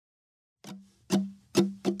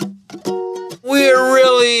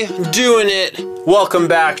Finally doing it. Welcome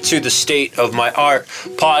back to the State of My Art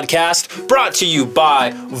podcast, brought to you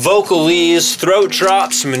by Vocalese Throat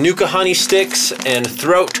Drops, Manuka Honey Sticks, and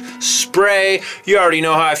Throat Spray. You already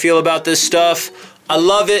know how I feel about this stuff. I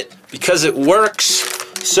love it because it works.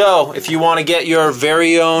 So, if you want to get your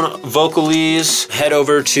very own Vocalese, head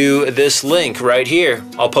over to this link right here.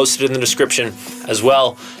 I'll post it in the description as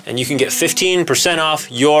well, and you can get 15%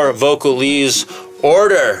 off your Vocalese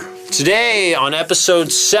order. Today, on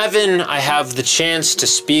episode 7, I have the chance to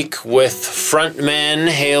speak with frontman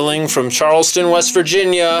hailing from Charleston, West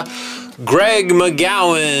Virginia, Greg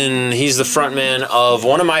McGowan. He's the frontman of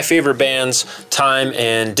one of my favorite bands, Time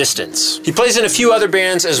and Distance. He plays in a few other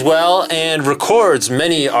bands as well and records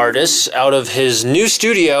many artists out of his new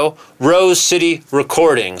studio, Rose City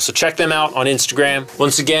Recording. So check them out on Instagram.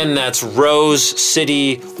 Once again, that's Rose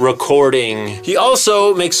City Recording. He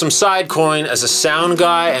also makes some side coin as a sound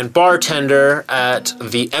guy and bartender at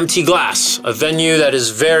the Empty Glass, a venue that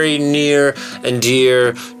is very near and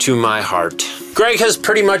dear to my heart. Greg has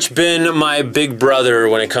pretty much been my big brother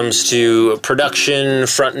when it comes to production,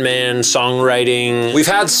 frontman, songwriting. We've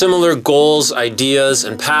had similar goals, ideas,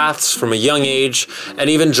 and paths from a young age, and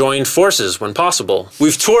even joined forces when possible.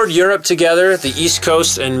 We've toured Europe together, the East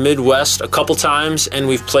Coast and Midwest a couple times, and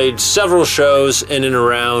we've played several shows in and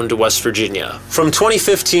around West Virginia. From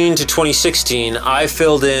 2015 to 2016, I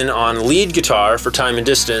filled in on lead guitar for Time and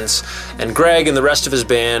Distance, and Greg and the rest of his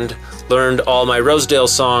band learned all my Rosedale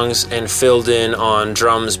songs and filled in on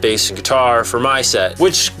drums, bass, and guitar for my set,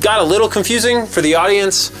 which got a little confusing for the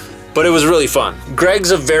audience, but it was really fun.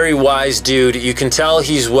 Greg's a very wise dude. You can tell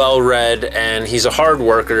he's well-read and he's a hard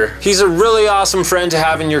worker. He's a really awesome friend to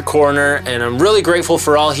have in your corner, and I'm really grateful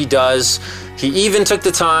for all he does. He even took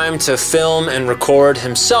the time to film and record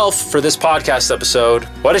himself for this podcast episode.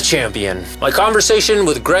 What a champion. My conversation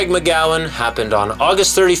with Greg McGowan happened on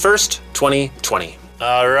August 31st, 2020.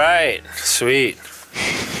 All right, sweet.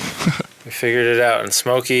 We figured it out, and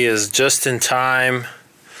Smokey is just in time.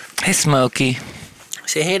 Hey, Smokey.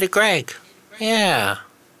 Say hey to Greg. Yeah.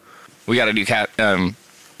 We got a new cat.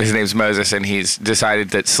 His name's Moses, and he's decided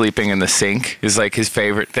that sleeping in the sink is like his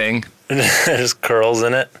favorite thing. There's curls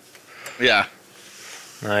in it. Yeah.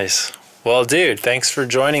 Nice. Well, dude, thanks for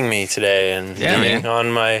joining me today and being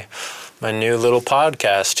on my new little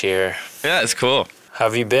podcast here. Yeah, it's cool. How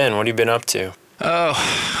have you been? What have you been up to?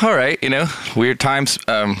 Oh, all right. Weird times.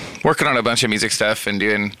 Working on a bunch of music stuff and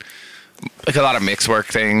doing like a lot of mix work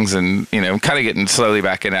things, and kind of getting slowly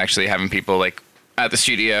back into actually having people like at the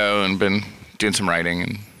studio, and been doing some writing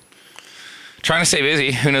and trying to stay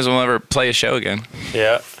busy. Who knows when we'll ever play a show again?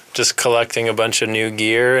 Yeah, just collecting a bunch of new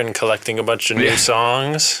gear and collecting a bunch of new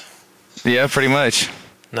songs. Yeah, pretty much.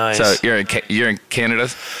 Nice. So you're in Canada?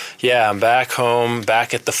 Yeah, I'm back home,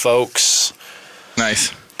 back at the folks.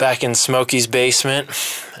 Nice. Back in Smokey's basement.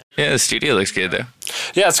 Yeah, the studio looks good though.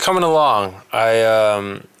 Yeah, it's coming along.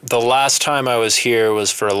 The last time I was here was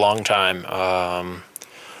for a long time,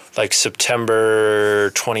 like September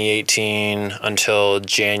 2018 until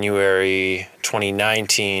January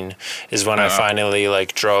 2019 is when I finally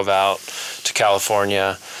drove out to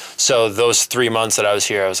California. So those 3 months that I was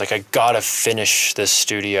here, I was like, I gotta finish this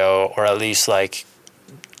studio, or at least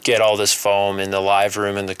get all this foam in the live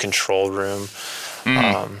room and the control room.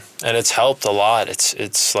 And it's helped a lot.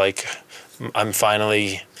 It's like I'm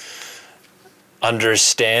finally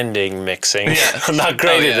understanding mixing. Yeah. I'm not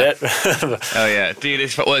great at it. Oh yeah, dude.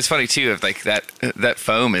 It's funny too. If that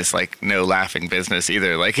foam is no laughing business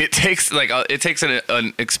either. It takes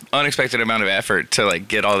an unexpected amount of effort to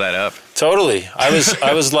get all that up. Totally. I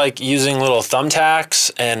was using little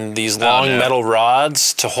thumbtacks and these long metal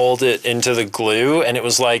rods to hold it into the glue, and it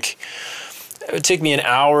was it would take me an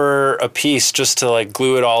hour a piece just to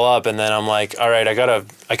glue it all up, and then I'm like, all right,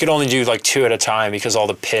 I could only do 2 at a time because all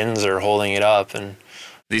the pins are holding it up. And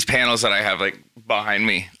these panels that I have behind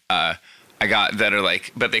me, I got that are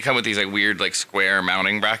but they come with these weird square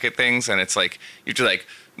mounting bracket things, and it's you have to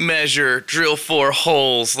measure, drill 4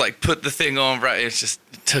 holes, put the thing on right. It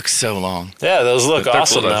took so long. Yeah, those look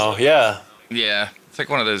awesome though. Yeah. Yeah, it's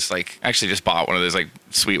one of those actually just bought one of those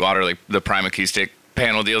Sweetwater the Prime Acoustic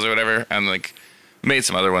panel deals or whatever, and made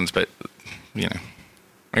some other ones, but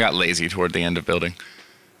I got lazy toward the end of building.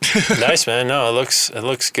 Nice, man. No, it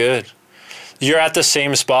looks good. You're at the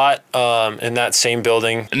same spot in that same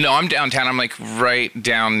building? No, I'm downtown. I'm right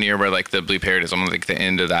down near where the Blue Parrot is. I'm on the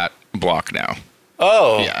end of that block now.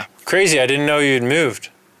 Oh, yeah. Crazy. I didn't know you'd moved.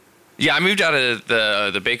 Yeah, I moved out of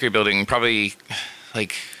the bakery building probably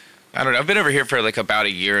I don't know. I've been over here for about a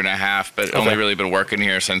year and a half, but only really been working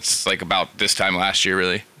here since about this time last year,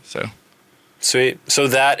 really. So Sweet. So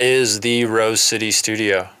that is the Rose City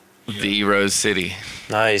studio. The Rose City.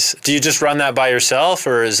 Nice. Do you just run that by yourself,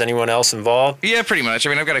 or is anyone else involved? Yeah, pretty much. I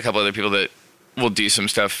mean, I've got a couple other people that will do some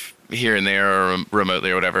stuff here and there or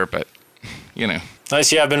remotely or whatever, but, you know.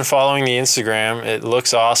 Nice. Yeah, I've been following the Instagram. It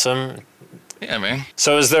looks awesome. Yeah, man.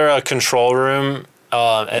 So is there a control room?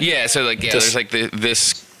 Yeah, so like, there's like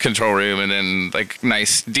this control room and then like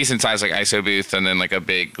nice, decent size like ISO booth and then like a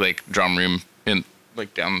big like drum room in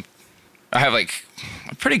like down. I have like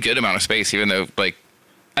a pretty good amount of space, even though like,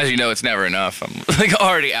 as you know, it's never enough. I'm like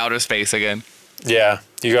already out of space again. Yeah,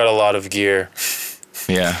 you got a lot of gear.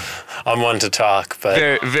 Yeah. I'm one to talk, but...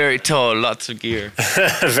 Very, very tall, lots of gear.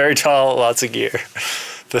 Very tall, lots of gear.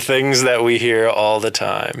 The things that we hear all the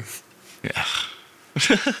time. Yeah.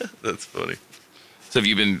 That's funny. So have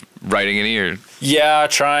you been writing any or? Yeah,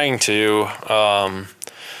 trying to.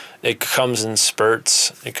 It comes in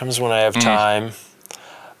spurts. It comes when I have time.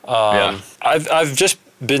 Yeah. I've just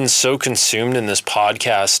been so consumed in this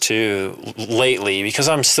podcast too lately because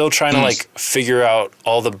I'm still trying to like figure out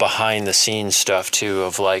all the behind the scenes stuff too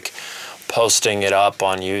of like posting it up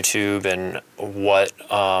on YouTube and what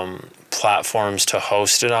platforms to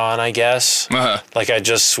host it on, I guess. Like I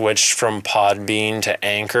just switched from Podbean to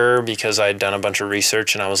Anchor because I'd done a bunch of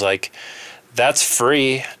research and I was like, that's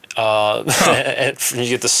free. And you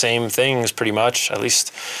get the same things pretty much, at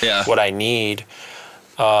least what I need.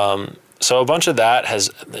 So a bunch of that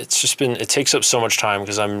it takes up so much time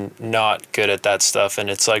because I'm not good at that stuff.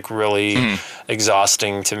 And it's like really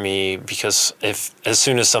exhausting to me because as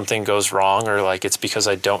soon as something goes wrong or like it's because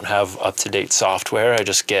I don't have up-to-date software, I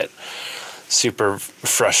just get super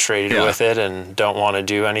frustrated with it and don't want to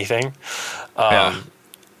do anything.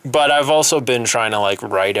 But I've also been trying to like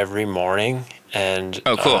write every morning and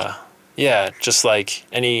just like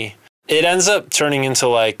it ends up turning into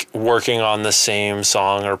like working on the same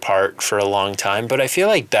song or part for a long time. But I feel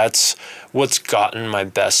like that's what's gotten my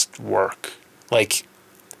best work. Like,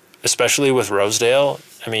 especially with Rosedale.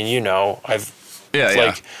 I mean, you know, I've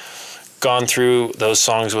gone through those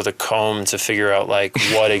songs with a comb to figure out like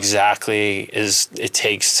what exactly it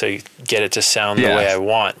takes to get it to sound the way I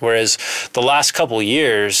want. Whereas the last couple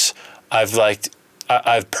years,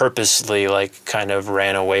 I've purposely like kind of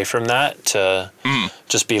ran away from that to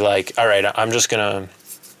just be like, all right, I'm just gonna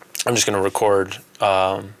record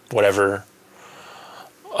whatever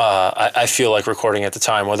I feel like recording at the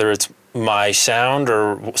time, whether it's my sound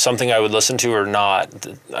or something I would listen to or not.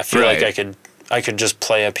 I feel like I could just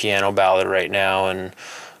play a piano ballad right now and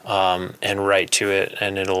write to it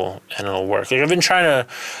and it'll work. Like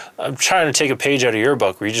I'm trying to take a page out of your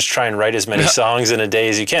book where you just try and write as many songs in a day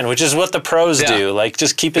as you can, which is what the pros do. Like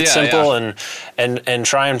just keep it simple and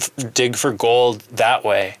try and dig for gold that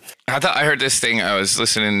way. I heard this thing. I was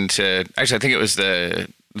listening to, actually, I think it was the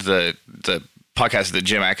podcast that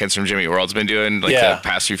Jim Atkins from Jimmy World's been doing, like the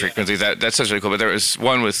past few frequencies. That's such really cool. But there was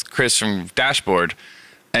one with Chris from Dashboard.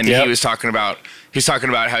 And he was talking about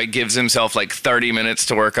how he gives himself like 30 minutes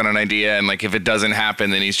to work on an idea, and like if it doesn't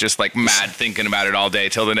happen, then he's just like mad thinking about it all day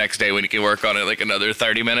till the next day when he can work on it like another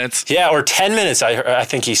 30 minutes. Yeah, or 10 minutes. I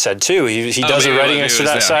think he said too. He does a writing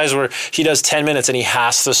exercise where he does 10 minutes and he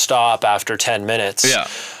has to stop after 10 minutes.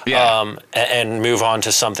 And move on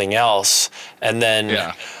to something else, and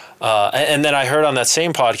then. And then I heard on that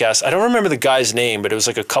same podcast, I don't remember the guy's name, but it was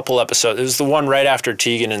like a couple episodes. It was the one right after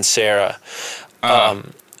Tegan and Sarah.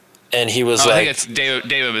 And he was like, I think it's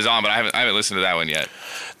David Bazan, but I haven't listened to that one yet.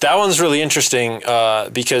 That one's really interesting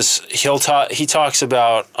because he talks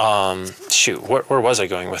about where was I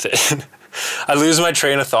going with it? I lose my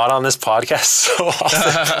train of thought on this podcast so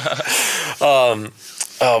often.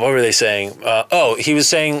 What were they saying? He was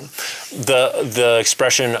saying the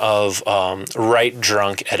expression of write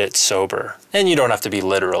drunk, edit sober. And you don't have to be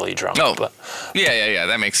literally drunk. Oh, but, yeah,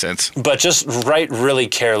 that makes sense. But just write really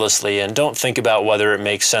carelessly and don't think about whether it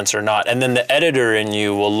makes sense or not. And then the editor in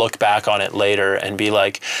you will look back on it later and be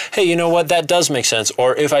like, hey, you know what? That does make sense.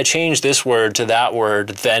 Or if I change this word to that word,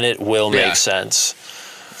 then it will make sense.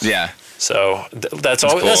 Yeah. So that's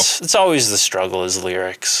always, cool. It's always the struggle is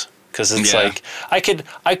lyrics. Because it's like, I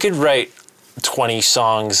could write 20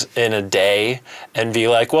 songs in a day and be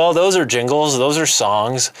like, well, those are jingles, those are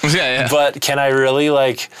songs. But can I really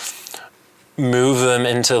like move them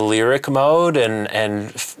into lyric mode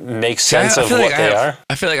and make sense of what they are?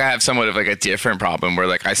 I feel like I have somewhat of like a different problem where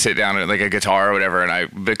like I sit down at like a guitar or whatever and I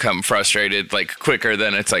become frustrated like quicker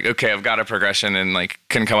than it's like, okay, I've got a progression and like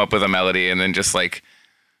can come up with a melody and then just like,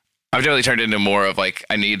 I've definitely turned into more of like,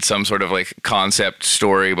 I need some sort of like concept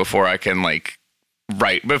story before I can like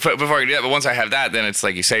write, before I can do that. But once I have that, then it's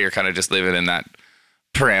like you say, you're kind of just living in that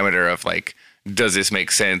parameter of like does this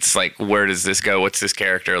make sense? Like, where does this go? What's this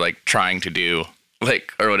character like trying to do?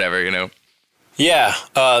 Like, or whatever, you know? Yeah.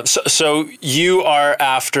 So you are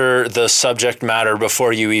after the subject matter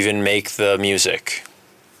before you even make the music.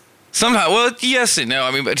 Somehow, well, yes and no.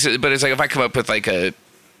 I mean, but it's like if I come up with like a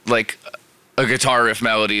guitar riff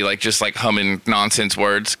melody, like just like humming nonsense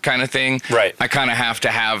words kind of thing. Right. I kind of have to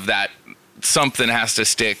have that, something has to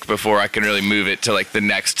stick before I can really move it to like the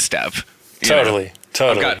next step. Totally.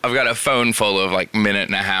 Totally. I've got a phone full of like minute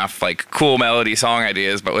and a half like cool melody song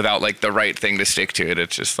ideas, but without like the right thing to stick to it.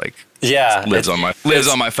 It's just like lives on my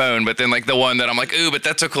phone. But then like the one that I'm like, ooh, but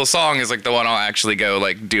that's a cool song is like the one I'll actually go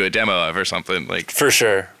like do a demo of or something. Like for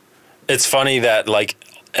sure. It's funny that like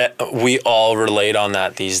we all relate on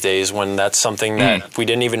that these days when that's something that we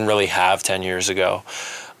didn't even really have 10 years ago.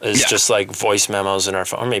 It's just like voice memos in our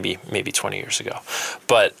phone, or maybe 20 years ago.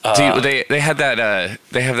 But they had that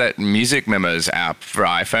they have that music memos app for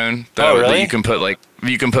iPhone. Oh, really? That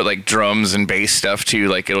you can put like drums and bass stuff to,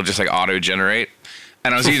 like it'll just like auto generate.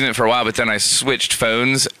 And I was using it for a while, but then I switched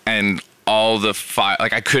phones and all the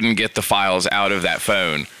like I couldn't get the files out of that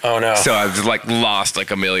phone. Oh no! So I was like lost like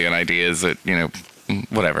a million ideas that, you know,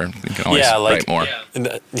 whatever. You can always write more.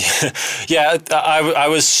 Yeah, I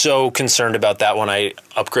was so concerned about that when I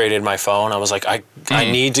upgraded my phone. I was like, I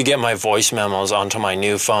need to get my voice memos onto my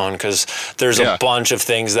new phone because there's a bunch of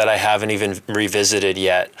things that I haven't even revisited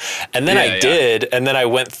yet. And then I did, and then I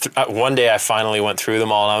went one day I finally went through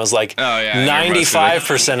them all, and I was like,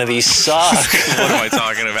 95% of these suck. What am I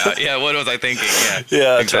talking about? Yeah, what was I thinking?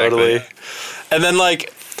 Yeah, exactly. Totally. And then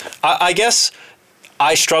like, I guess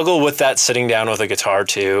I struggle with that sitting down with a guitar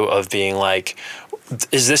too, of being like,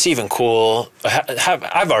 is this even cool?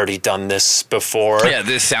 I've already done this before. Yeah,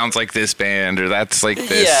 this sounds like this band, or that's like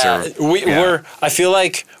this. We're. I feel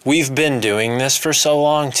like we've been doing this for so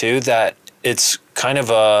long too that it's kind of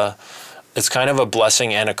a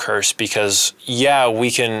blessing and a curse because we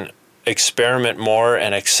can experiment more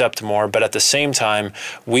and accept more, but at the same time,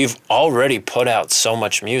 we've already put out so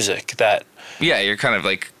much music that you're kind of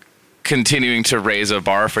like continuing to raise a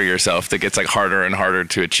bar for yourself that gets like harder and harder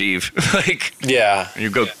to achieve. Like you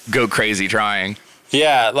go crazy trying.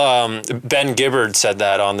 Ben Gibbard said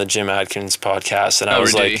that on the Jim Adkins podcast, and I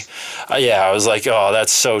was like, I was like, oh,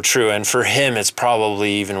 that's so true. And for him, it's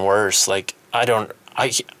probably even worse. Like I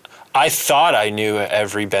thought I knew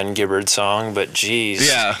every Ben Gibbard song, but geez,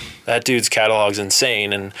 that dude's catalog's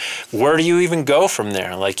insane. And where do you even go from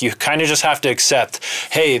there? Like, you kind of just have to accept,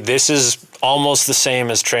 hey, this is almost the same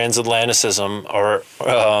as transatlanticism, or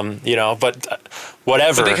but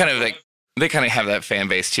whatever. But they kind of have that fan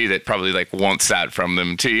base too that probably like wants that from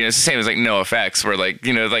them too. You know, it's the same as like NoFX, where like,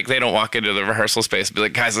 you know, like they don't walk into the rehearsal space and be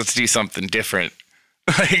like, guys, let's do something different.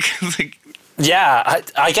 like. Yeah,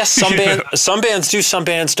 I guess some bands do, some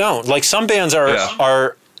bands don't. Like some bands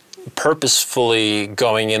are purposefully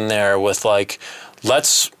going in there with like,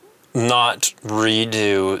 let's not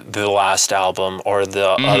redo the last album or the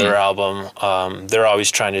other album. They're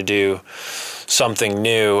always trying to do something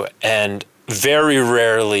new, and very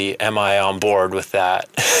rarely am I on board with that.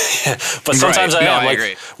 But sometimes I am. Like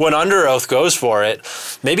agree. When Under Oath goes for it,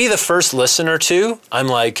 maybe the first listen or two, I'm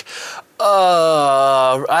like,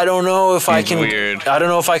 I don't know if I can. Weird. I don't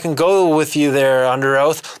know if I can go with you there, Under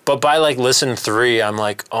Oath. But by like listen 3, I'm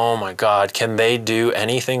like, oh my god, can they do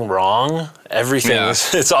anything wrong? Everything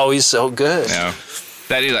it's always so good. Yeah,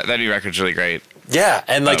 that new record's really great. Yeah,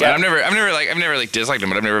 and like I've never disliked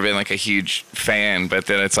them, but I've never been like a huge fan. But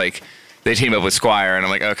then it's like they team up with Squire, and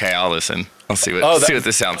I'm like, okay, I'll listen. I'll see what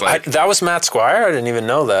this sounds like. That was Matt Squire? I didn't even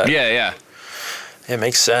know that. Yeah. It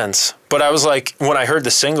makes sense. But I was like, when I heard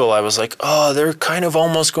the single, I was like, oh, they're kind of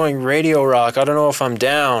almost going radio rock. I don't know if I'm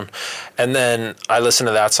down. And then I listened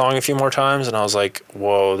to that song a few more times, and I was like,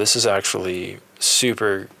 whoa, this is actually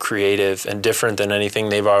super creative and different than anything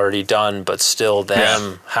they've already done, but still them.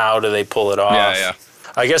 Yeah. How do they pull it off? Yeah.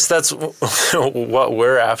 I guess that's what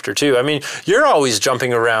we're after, too. I mean, you're always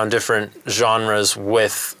jumping around different genres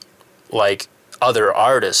with, like, other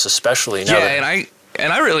artists, especially now. Yeah,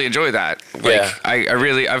 and I really enjoy that. Like,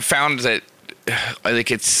 I've found that, like,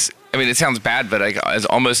 it sounds bad, but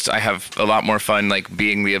I have a lot more fun, like,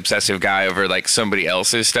 being the obsessive guy over, like, somebody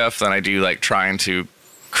else's stuff than I do, like, trying to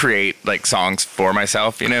create, like, songs for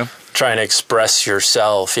myself, you know? Trying to express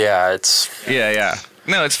yourself, Yeah.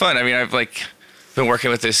 No, it's fun. I mean, I've, like, been working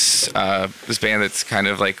with this band that's kind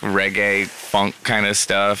of, like, reggae, funk kind of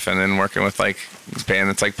stuff, and then working with, like, this band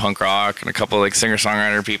that's, like, punk rock, and a couple, like,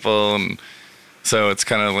 singer-songwriter people, and so it's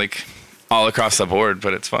kind of like all across the board,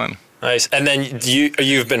 but it's fun. Nice. And then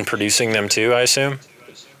you've been producing them too, I assume?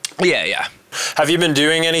 Yeah. Have you been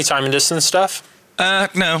doing any time and distance stuff?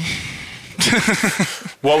 No.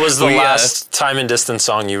 What was the last Time and Distance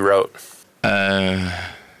song you wrote?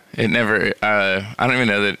 It never. I don't even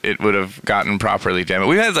know that it would have gotten properly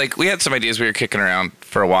demoed. We had some ideas we were kicking around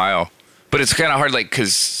for a while, but it's kind of hard, like,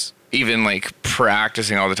 because even like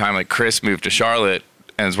practicing all the time. Like Chris moved to Charlotte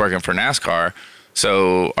and is working for NASCAR,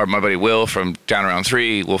 so my buddy Will from Down Around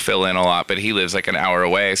 3 will fill in a lot, but he lives like an hour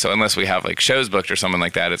away. So unless we have like shows booked or something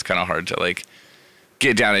like that, it's kind of hard to like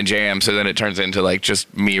get down and jam. So then it turns into like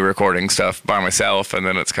just me recording stuff by myself, and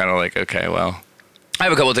then it's kind of like, okay, well, I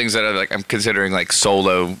have a couple of things that I'm considering like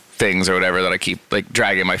solo things or whatever that I keep like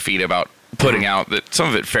dragging my feet about putting out, that some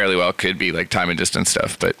of it fairly well could be like Time and Distance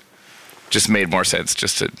stuff, but just made more sense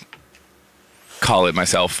just to call it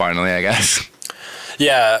myself finally, I guess.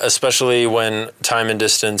 Yeah, especially when Time and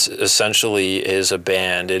Distance essentially is a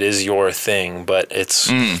band. It is your thing, but it's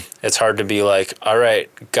hard to be like, all right,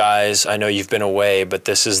 guys, I know you've been away, but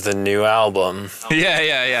this is the new album.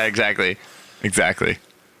 Yeah, exactly.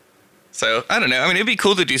 So, I don't know. I mean, it'd be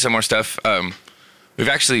cool to do some more stuff. I've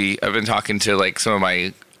been talking to like some of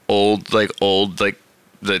my old the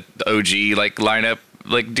OG like lineup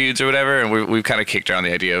like dudes or whatever, and we've kind of kicked around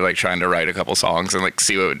the idea of like trying to write a couple songs and like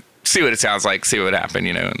see what it sounds like, see what would happen,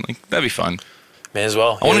 you know, and like that'd be fun. May as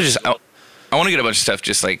well. I want to get a bunch of stuff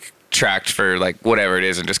just like tracked for like whatever it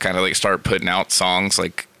is, and just kind of like start putting out songs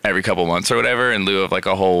like every couple months or whatever in lieu of like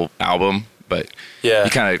a whole album. But yeah, you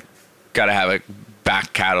kind of got to have a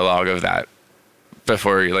back catalog of that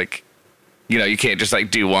before you like, you know, you can't just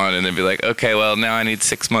like do one and then be like, okay, well now I need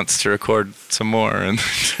 6 months to record some more. And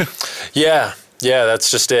Yeah,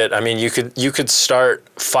 that's just it. I mean, you could start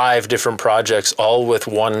 5 different projects all with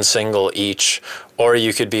one single each, or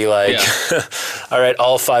you could be like, all right,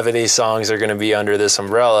 all 5 of these songs are going to be under this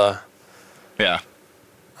umbrella. Yeah.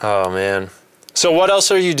 Oh man. So what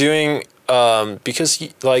else are you doing? Because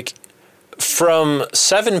like from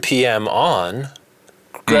 7 p.m. on,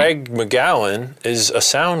 Greg McGowan is a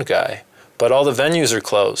sound guy, but all the venues are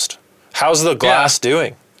closed. How's the Glass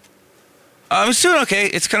doing? It's doing okay.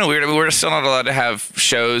 It's kind of weird. I mean, we're still not allowed to have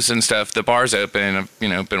shows and stuff. The bar's open, and I've, you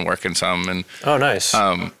know, been working some. And oh, nice.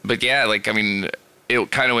 But yeah, like, I mean,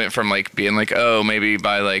 it kind of went from like being like, oh, maybe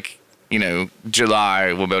by like, you know,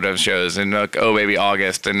 July we'll be able to have shows, and like, oh, maybe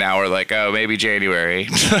August, and now we're like, oh, maybe January.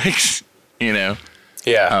 Like, you know.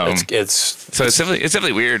 Yeah, it's so it's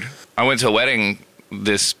definitely weird. I went to a wedding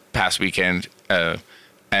this past weekend,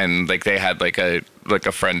 and like they had like a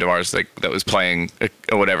friend of ours like that was playing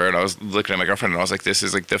or whatever, and I was looking at my girlfriend and I was like, this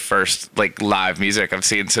is like the first like live music I've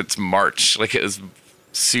seen since March. Like, it was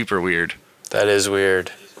super weird. That is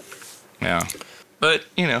weird. Yeah, but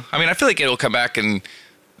you know, I mean, I feel like it'll come back, and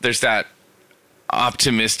there's that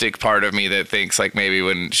optimistic part of me that thinks like maybe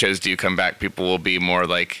when shows do come back, people will be more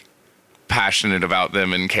like passionate about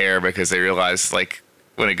them and care, because they realize like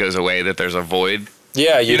when it goes away that there's a void.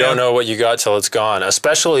 Yeah, you don't know what you got till it's gone,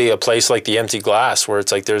 especially a place like the Empty Glass where it's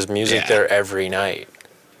like there's music there every night.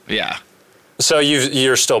 Yeah. So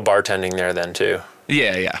you're still bartending there then too?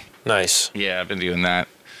 Yeah. Nice. Yeah, I've been doing that.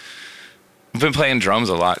 I've been playing drums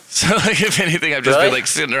a lot. So like, if anything, I've just been like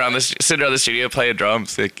sitting around the studio playing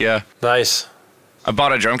drums. Like, yeah. Nice. I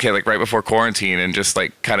bought a drum kit like right before quarantine, and just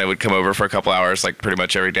like kind of would come over for a couple hours like pretty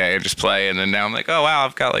much every day and just play. And then now I'm like, oh wow,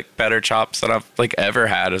 I've got like better chops than I've like ever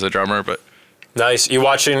had as a drummer. But nice.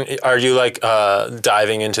 Are you like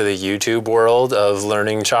diving into the YouTube world of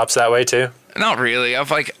learning chops that way too? Not really.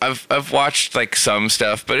 I've watched like some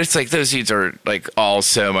stuff, but it's like those dudes are like all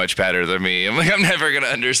so much better than me. I'm like, I'm never gonna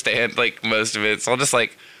understand like most of it. So I'll just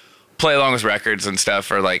like play along with records and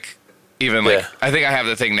stuff, or like even like I think I have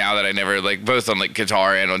the thing now that I never like, both on like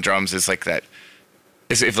guitar and on drums, is like that.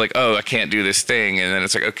 If like, oh, I can't do this thing, and then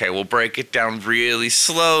it's like, okay, we'll break it down really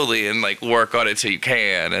slowly and like work on it till you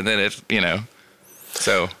can, and then it's, you know.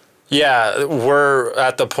 So yeah, we're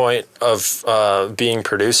at the point of being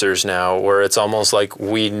producers now where it's almost like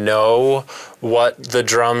we know what the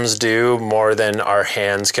drums do more than our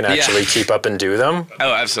hands can actually keep up and do them.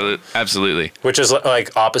 Oh, absolutely. Which is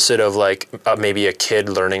like opposite of like maybe a kid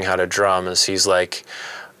learning how to drum. Is he's like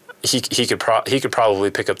he could probably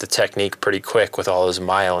pick up the technique pretty quick with all his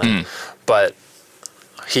myelin, but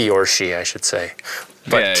he or she, I should say.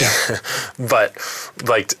 But but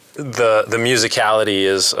like the musicality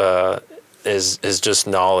is just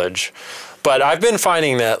knowledge. But I've been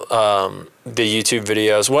finding that the YouTube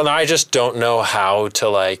videos, when I just don't know how to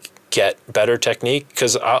like get better technique,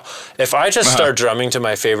 because if I just start drumming to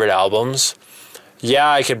my favorite albums,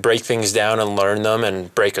 I could break things down and learn them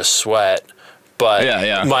and break a sweat. But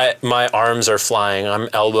Yeah. my arms are flying. I'm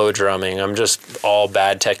elbow drumming. I'm just all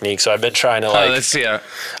bad technique. So I've been trying to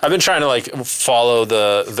follow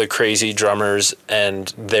the crazy drummers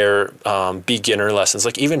and their beginner lessons.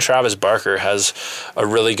 Like even Travis Barker has a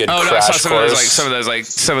really good crash course. Some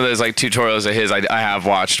of those tutorials of his I have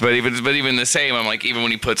watched, but even the same, I'm like, even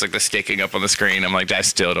when he puts like the sticking up on the screen, I'm like, I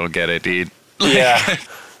still don't get it, dude. Yeah.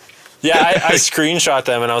 Yeah, I screenshot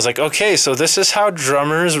them and I was like, okay, so this is how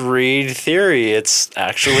drummers read theory. It's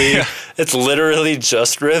actually, it's literally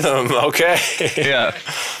just rhythm. Okay. Yeah.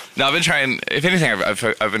 No, I've been trying, if anything,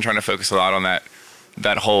 I've been trying to focus a lot on that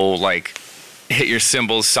whole like hit your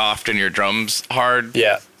cymbals soft and your drums hard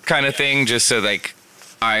kind of thing, just so like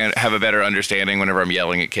I have a better understanding whenever I'm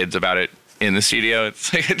yelling at kids about it in the studio.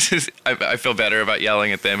 It's like, I feel better about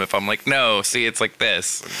yelling at them if I'm like, no, see, it's like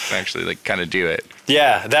this. I actually like kind of do it.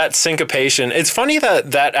 Yeah, that syncopation. It's funny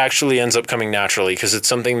that actually ends up coming naturally because it's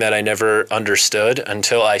something that I never understood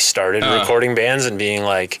until I started recording bands and being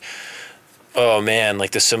like, oh man,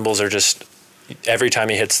 like the cymbals are just, every time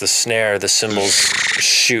he hits the snare, the cymbals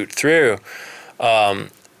shoot through.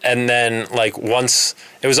 And then, like, once,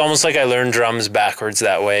 it was almost like I learned drums backwards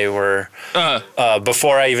that way, where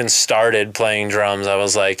before I even started playing drums, I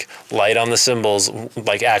was like, light on the cymbals,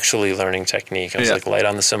 like actually learning technique. I was like, light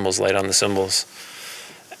on the cymbals, light on the cymbals.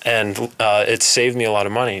 And it saved me a lot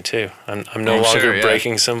of money, too. I'm no longer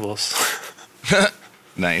breaking cymbals.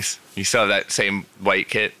 Nice. You still have that same white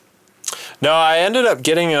kit? No, I ended up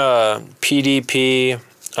getting a PDP.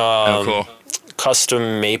 Cool.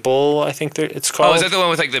 Custom maple, I think it's called. Oh, is that the one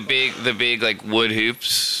with like the big like wood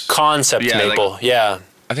hoops? Concept maple, yeah.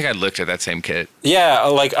 I think I looked at that same kit. Yeah,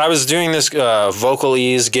 like I was doing this Vocal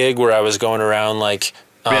Ease gig where I was going around like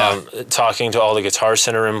talking to all the Guitar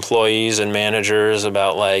Center employees and managers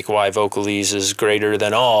about like why Vocal Ease is greater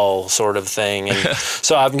than all sort of thing. And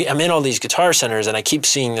so I'm in all these Guitar Centers and I keep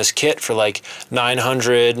seeing this kit for like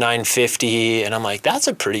 $900, $950, and I'm like, that's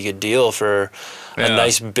a pretty good deal for a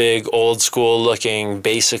nice big old school looking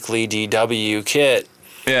basically DW kit.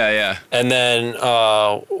 Yeah. And then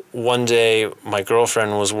one day my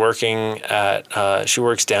girlfriend was working at she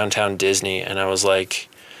works downtown Disney, and I was like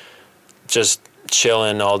just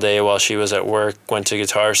chilling all day while she was at work, went to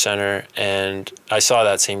Guitar Center, and I saw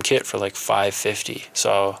that same kit for like $550.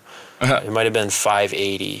 So it might have been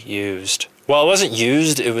 $580 used. Well, it wasn't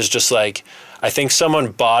used, it was just like I think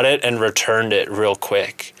someone bought it and returned it real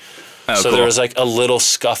quick. So cool. There was like a little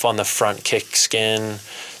scuff on the front kick skin.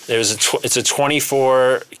 It's a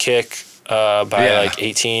 24 kick by like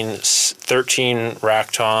 13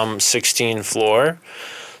 rack tom, 16 floor.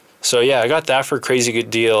 So yeah, I got that for a crazy good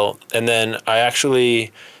deal. And then I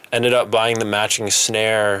actually ended up buying the matching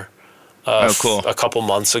snare a couple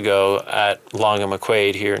months ago at Long and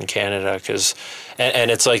McQuaid here in Canada.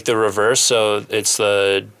 And it's like the reverse. So it's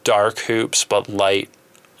the dark hoops but light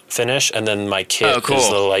finish, and then my kit is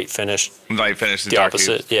the light finish. Light finish, the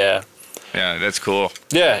opposite. Yeah, that's cool.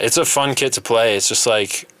 Yeah, it's a fun kit to play. It's just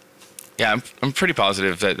like, yeah, I'm pretty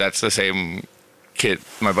positive that that's the same kit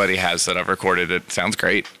my buddy has that I've recorded. It sounds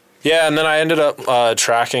great. Yeah, and then I ended up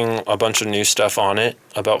tracking a bunch of new stuff on it.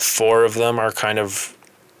 About 4 of them are kind of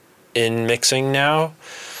in mixing now.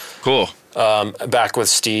 Cool. Back with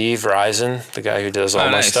Steve Risen, the guy who does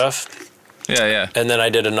all my stuff. Yeah. And then I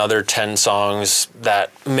did another 10 songs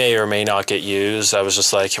that may or may not get used. I was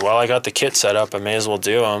just like, well, I got the kit set up. I may as well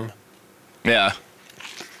do them. Yeah.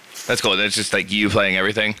 That's cool. That's just like you playing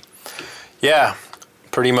everything? Yeah,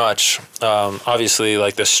 pretty much. Obviously,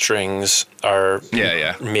 like the strings are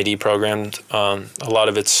MIDI programmed. A lot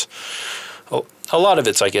of it's,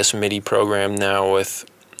 I guess, MIDI programmed now with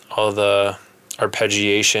all the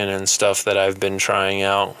arpeggiation and stuff that I've been trying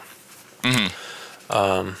out.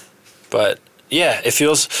 Mm-hmm. But yeah, it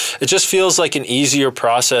just feels like an easier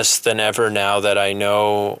process than ever now that I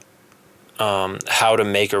know how to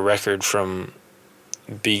make a record from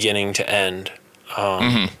beginning to end.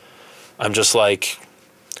 I'm just like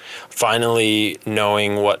finally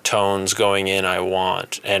knowing what tones going in I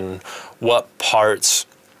want and what parts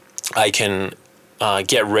I can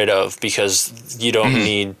get rid of, because you don't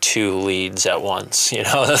need 2 leads at once, you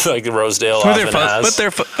know, like Rosedale often has.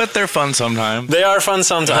 But they're fun sometimes. They are fun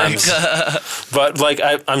sometimes. But like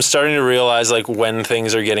I'm starting to realize like when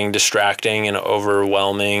things are getting distracting and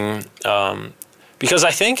overwhelming, because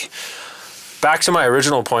I think back to my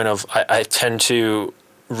original point of I tend to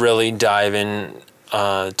really dive in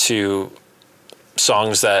to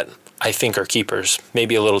songs that I think are keepers,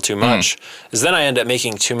 maybe a little too much, is then I end up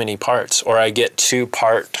making too many parts, or I get too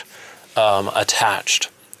part attached.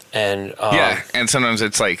 And and sometimes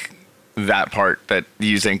it's like that part that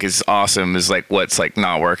you think is awesome is like what's like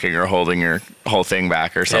not working or holding your whole thing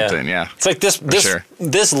back or something. Yeah. It's like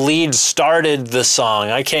this lead started the song.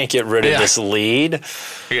 I can't get rid of this lead.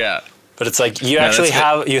 Yeah. But it's like you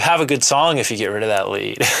have a good song if you get rid of that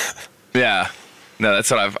lead. Yeah. No,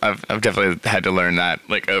 that's what I've definitely had to learn that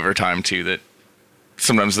like over time too, that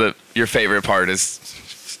sometimes your favorite part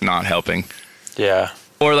is not helping. Yeah.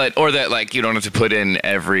 Or that like you don't have to put in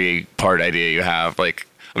every part idea you have. Like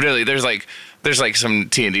really, there's like some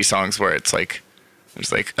T&D songs where it's like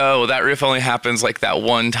oh, well, that riff only happens like that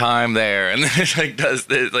one time there, and then it like does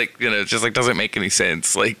it, like, you know, it just like doesn't make any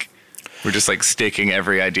sense. Like we're just like sticking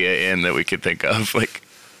every idea in that we could think of. Like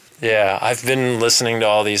yeah, I've been listening to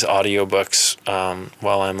all these audiobooks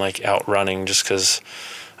while I'm like out running, just because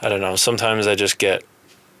I don't know. Sometimes I just get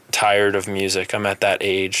tired of music. I'm at that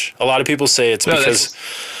age. A lot of people say it's because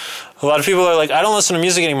a lot of people are like, I don't listen to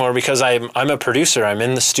music anymore because I'm a producer. I'm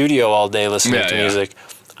in the studio all day listening to music.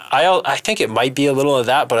 I think it might be a little of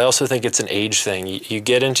that, but I also think it's an age thing. You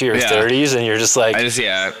get into your 30s and you're just like... I'm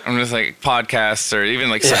just like podcasts or even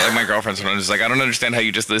like my girlfriend's one. I'm just like, I don't understand how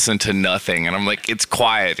you just listen to nothing. And I'm like, it's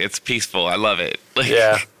quiet. It's peaceful. I love it. Like,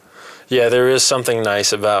 yeah, there is something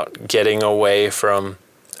nice about getting away from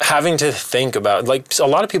having to think about... Like, a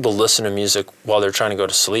lot of people listen to music while they're trying to go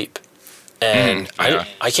to sleep. And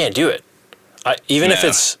I can't do it. Even if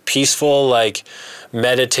it's peaceful, like...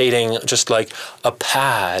 meditating, just like a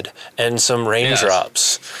pad and some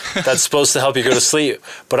raindrops that's supposed to help you go to sleep.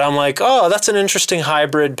 But I'm like, oh, that's an interesting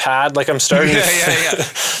hybrid pad. Like I'm starting to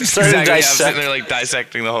starting to dissect. I'm sitting there like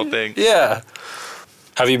dissecting the whole thing. Yeah.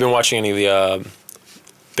 Have you been watching any of the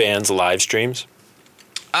band's live streams?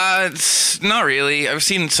 Not really. I've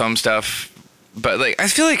seen some stuff, but like I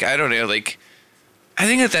feel like I don't know. Like I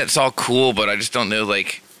think that's all cool, but I just don't know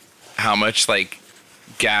like how much like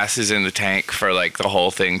gas is in the tank for like the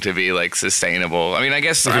whole thing to be like sustainable. I mean, I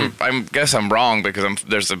guess I'm wrong because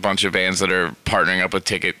there's a bunch of bands that are partnering up with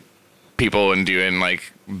ticket people and doing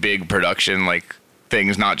like big production like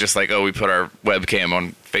things, not just like, oh, we put our webcam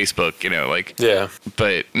on Facebook, you know, like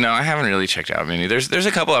But no, I haven't really checked out many. There's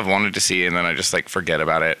a couple I've wanted to see and then I just like forget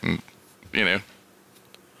about it, and you know,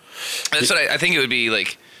 that's what I think it would be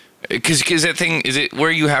like. Because that thing, is it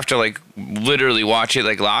where you have to like literally watch it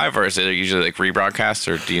like live, or is it usually like rebroadcast,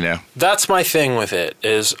 or do you know? That's my thing with it,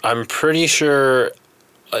 is I'm pretty sure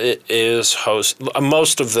it is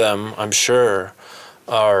most of them, I'm sure,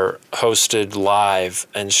 are hosted live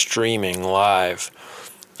and streaming live.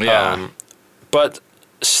 Yeah. But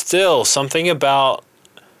still, something about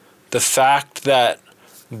the fact that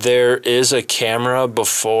there is a camera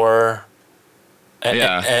before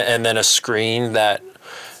and then a screen that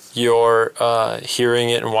you're hearing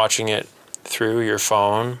it and watching it through your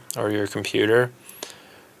phone or your computer.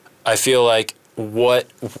 I feel like what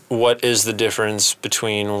is the difference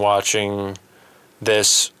between watching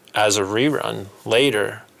this as a rerun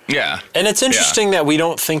later? Yeah. And it's interesting that we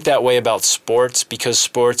don't think that way about sports, because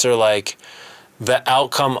sports are like the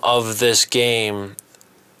outcome of this game.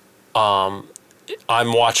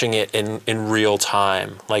 I'm watching it in real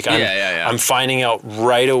time. Like I'm finding out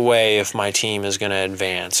right away if my team is going to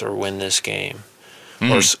advance or win this game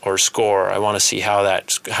or score. I want to see how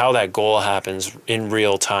that goal happens in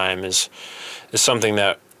real time is something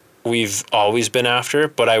that we've always been after.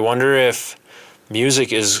 But I wonder if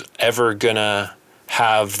music is ever going to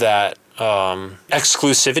have that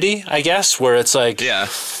exclusivity, I guess, where it's like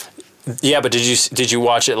yeah, but did you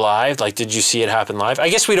watch it live? Like, did you see it happen live? I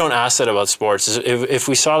guess we don't ask that about sports. If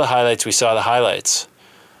we saw the highlights, we saw the highlights.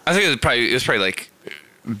 I think it was probably like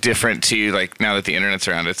different to you, like now that the internet's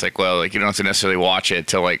around. It's like, well, like you don't have to necessarily watch it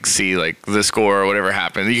to like see like the score or whatever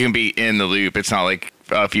happened. You can be in the loop. It's not like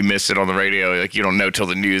if you missed it on the radio, like you don't know till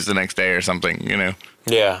the news the next day or something, you know?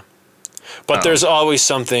 Yeah, but there's always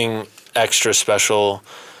something extra special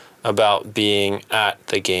about being at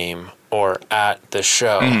the game or at the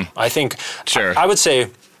show. I think I would say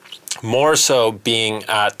more so being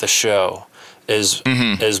at the show is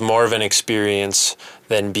more of an experience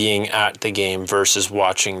than being at the game versus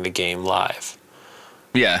watching the game live.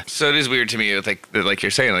 Yeah. So it is weird to me with like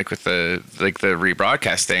you're saying, like with the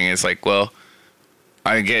rebroadcast thing, is like, well,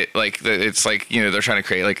 I get like it's like, you know, they're trying to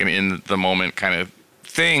create like an in the moment kind of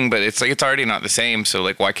thing, but it's like it's already not the same. So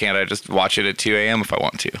like, why can't I just watch it at 2 a.m. if I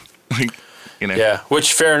want to? Like, you know? Yeah,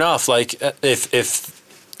 which fair enough. Like if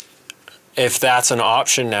that's an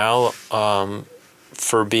option now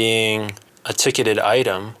for being a ticketed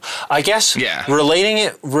item, I guess relating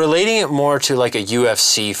it more to like a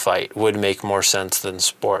UFC fight would make more sense than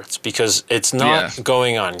sports, because it's not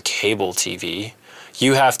going on cable TV.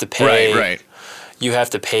 You have to pay. Right. You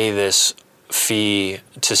have to pay this fee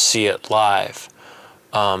to see it live.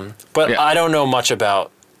 But Yeah. I don't know much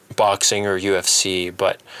about boxing or UFC,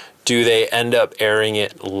 but do they end up airing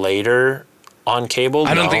it later on cable?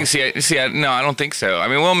 I don't No. think. No, I don't think so. I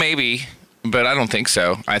mean, well, maybe, but I don't think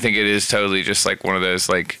so. I think it is totally just like one of those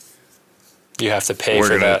like. You have to pay We're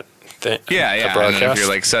for gonna- that thing. Yeah, the yeah. And then broadcast? if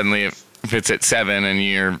you're like suddenly if it's at 7 and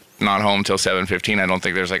you're not home till 7:15, I don't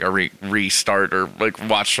think there's like a restart or like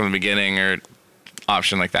watch from the beginning or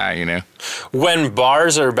option like that. You know. When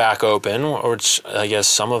bars are back open, which I guess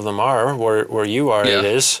some of them are, where you are, Yeah. it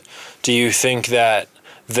is. Do you think that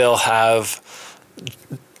they'll have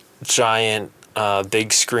giant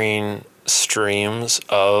big screen streams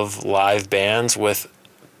of live bands with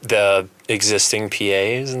the existing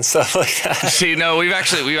PAs and stuff like that? See, no, we've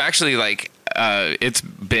actually like it's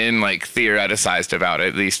been like theoreticized about it,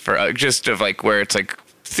 at least for just of like where it's like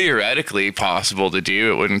theoretically possible to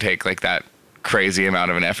do. It wouldn't take like that crazy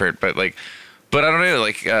amount of an effort, but I don't know,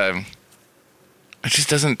 like it just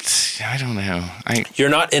doesn't. I don't know. You're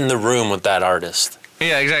not in the room with that artist.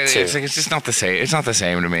 Yeah, exactly. Too. It's like it's just not the same. It's not the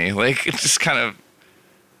same to me. Like it's just kind of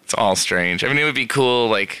it's all strange. I mean, it would be cool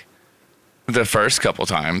like the first couple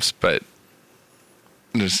times, but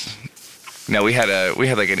just no. We had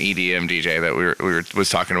like an EDM DJ that we was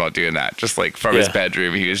talking about doing that just like from his Yeah.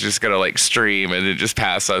 bedroom. He was just gonna like stream and then just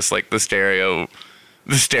pass us like the stereo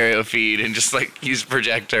feed and just like use a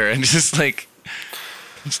projector and just like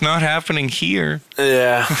it's not happening here.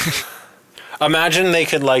 Yeah. Imagine they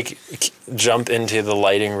could like jump into the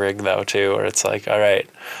lighting rig though too, where it's like, all right,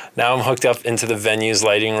 now I'm hooked up into the venue's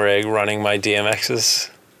lighting rig, running my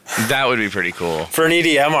DMXs. That would be pretty cool. For an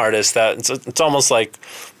EDM artist, it's almost like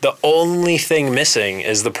the only thing missing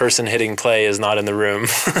is the person hitting play is not in the room.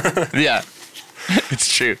 Yeah,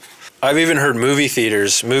 it's true. I've even heard movie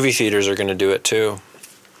theaters are going to do it too.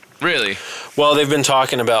 Really? Well, they've been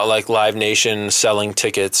talking about like Live Nation selling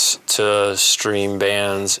tickets to stream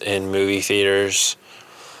bands in movie theaters.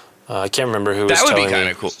 I can't remember who was That would telling be kind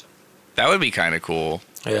me. of cool. That would be kind of cool.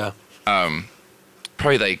 Yeah.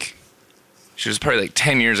 Probably like, she was probably like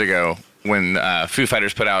 10 years ago when Foo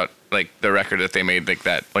Fighters put out like the record that they made like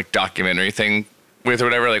that like documentary thing with or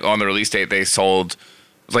whatever. Like on the release date, they sold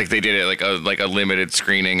like they did it like a limited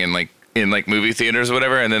screening and like in like movie theaters or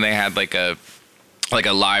whatever, and then they had like a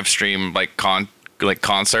live stream like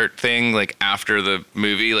concert thing like after the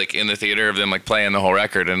movie like in the theater of them like playing the whole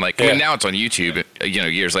record and like I mean Yeah. now it's on YouTube, you know,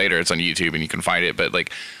 years later it's on YouTube and you can find it, but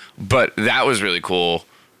that was really cool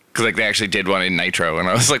because like they actually did one in Nitro and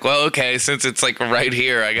I was like, well, okay, since it's like right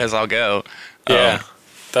here, I guess I'll go. Yeah.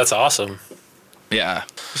 That's awesome. Yeah.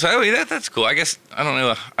 So I mean, that's cool. I guess I don't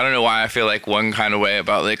know why I feel like one kind of way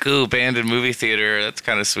about like, ooh, band in movie theater, that's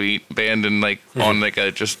kind of sweet. Band in like on like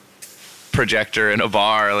a just projector in a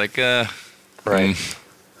bar, like Right.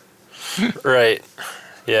 Right.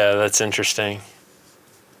 Yeah, that's interesting.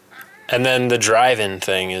 And then the drive-in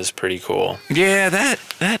thing is pretty cool. yeah,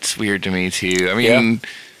 that's weird to me too. I mean,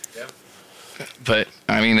 but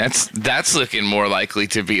I mean that's looking more likely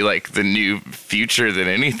to be like the new future than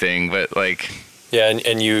anything. But like, Yeah,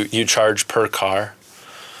 and you charge per car.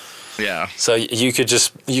 yeah, So you could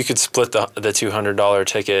split the $200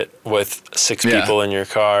 ticket with 6 Yeah. people in your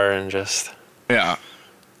car and just. yeah.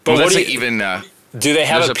 But Well, what that's do like you, even. do they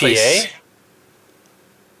have there's a a place- PA?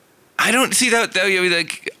 I don't see that.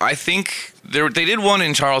 Like, I think they did one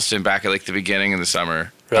in Charleston back at like the beginning of the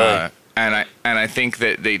summer. Really? And I think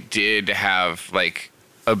that they did have like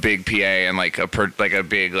a big PA and like a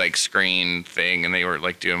big like screen thing, and they were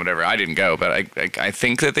like doing whatever. I didn't go, but I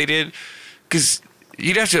think that they did, because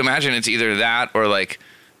you'd have to imagine it's either that or like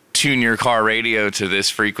tune your car radio to this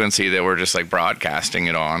frequency that we're just like broadcasting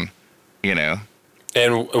it on, you know.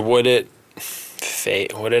 And would it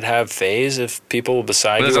have phase if people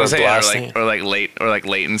beside That's you what are I'm blasting? saying, or like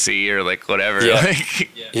latency or like whatever. Yeah. Like,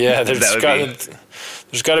 Yeah, That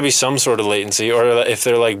there's got to be some sort of latency, or if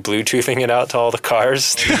they're like Bluetoothing it out to all the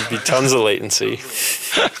cars, there'd be tons of latency.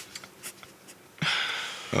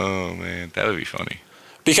 oh man, that would be funny.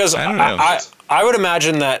 Because I don't know. I would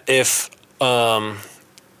imagine that if a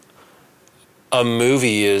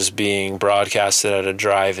movie is being broadcasted at a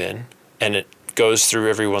drive-in and it goes through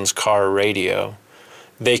everyone's car radio,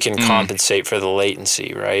 they can compensate for the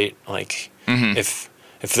latency, right? Like if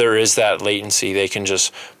there is that latency, they can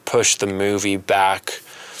just push the movie back,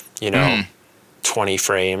 20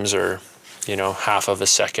 frames or, half of a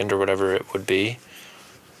second or whatever it would be.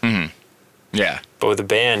 Yeah. But with a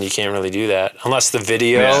band, you can't really do that unless the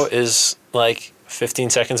video Yeah. is like 15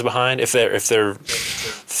 seconds behind. If their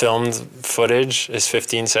filmed footage is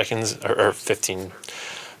 15 seconds or 15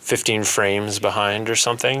 frames behind or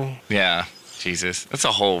something. Yeah. Jesus, that's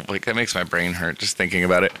a whole, like, that makes my brain hurt just thinking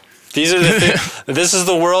about it. These are the this is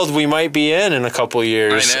the world we might be in a couple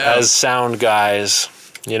years as sound guys,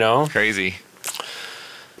 you know? Crazy.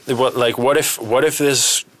 What if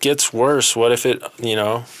this gets worse? What if it, you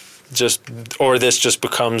know, this just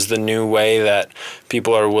becomes the new way that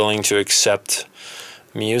people are willing to accept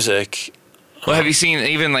music? Well, have you seen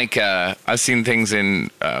even like I've seen things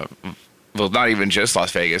in well, not even just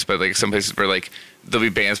Las Vegas, but like some places where like there'll be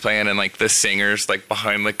bands playing and like the singer's like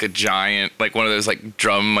behind like a giant, like one of those like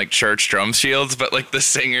church drum shields, but like the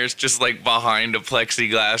singer's just like behind a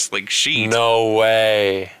plexiglass like sheet. No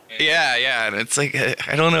way. Yeah, and it's like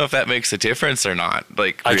I don't know if that makes a difference or not.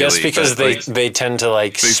 Like I guess because they tend to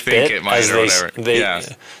like spit think it might as or whatever. Yeah.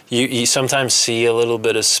 You sometimes see a little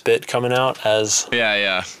bit of spit coming out as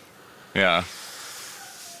Yeah.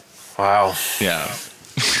 Wow. Yeah.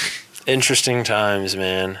 Interesting times,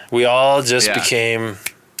 man. We all just became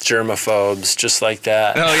germaphobes just like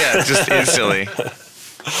that. Oh yeah, just instantly.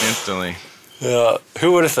 Yeah.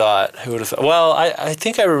 Who would have thought? Well, I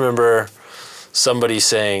think I remember somebody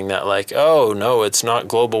saying that like, oh no, it's not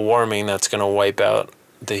global warming that's going to wipe out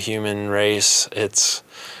the human race. It's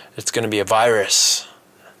going to be a virus.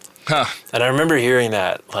 Huh. And I remember hearing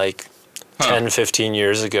that like 10, 15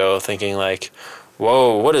 years ago, thinking like,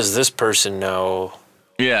 whoa, what does this person know?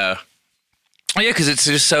 Yeah. Yeah, because it's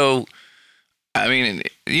just so, I mean,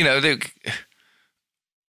 you know,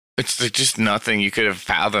 it's just nothing you could have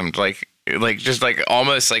fathomed, like just like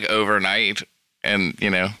almost like overnight. And, you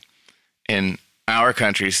know, in our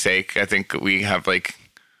country's sake, I think we have like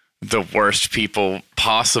the worst people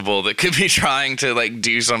possible that could be trying to like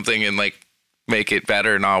do something and like make it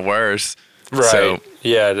better, not worse. Right. So,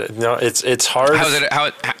 yeah. No, it's hard. How's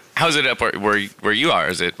it up where you are?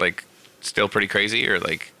 Is it like still pretty crazy or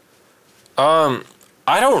like? I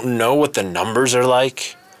don't know what the numbers are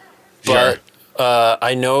like, but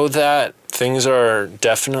I know that things are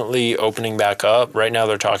definitely opening back up. Right now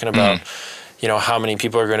they're talking about, you know, how many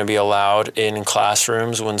people are going to be allowed in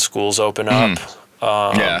classrooms when schools open up.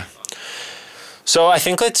 So I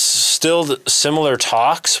think it's still similar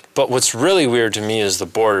talks, but what's really weird to me is the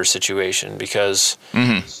border situation because,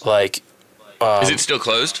 like... is it still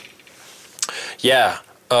closed? Yeah.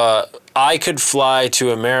 I could fly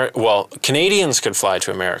to America. Well, Canadians could fly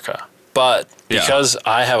to America, but because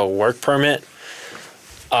I have a work permit,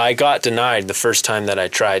 I got denied the first time that I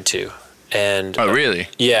tried to. And oh, really?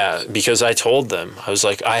 Yeah, because I told them, I was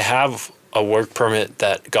like, I have a work permit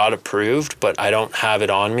that got approved, but I don't have it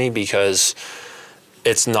on me because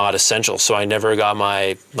it's not essential. So I never got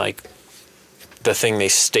my, like, the thing they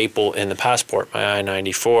staple in the passport, my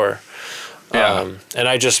I-94. Yeah. And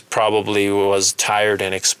I just probably was tired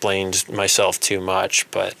and explained myself too much,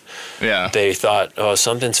 but they thought, oh,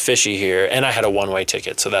 something's fishy here. And I had a one-way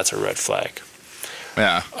ticket, so that's a red flag.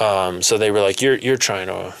 Yeah. So they were like, you're trying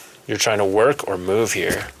to work or move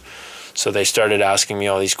here. So they started asking me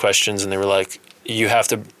all these questions, and they were like,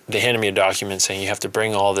 they handed me a document saying you have to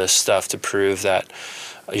bring all this stuff to prove that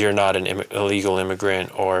you're not an illegal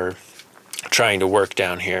immigrant or trying to work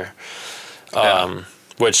down here.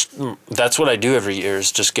 Which that's what I do every year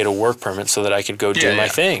is just get a work permit so that I could go do my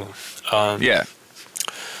thing.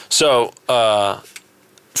 So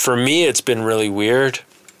for me, it's been really weird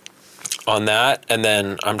on that. And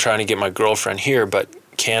then I'm trying to get my girlfriend here, but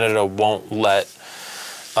Canada won't let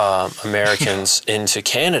Americans into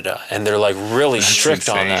Canada. And they're like really strict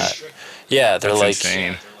on that. Yeah, they're like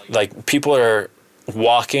people are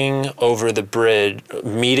walking over the bridge,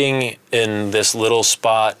 meeting in this little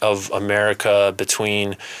spot of America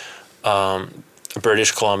between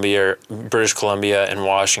British Columbia and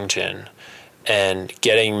Washington, and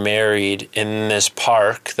getting married in this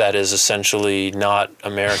park that is essentially not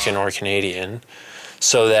American or Canadian,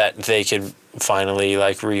 so that they could finally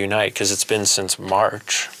like reunite, because it's been since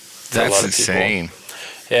March. That's insane.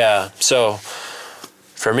 Yeah, so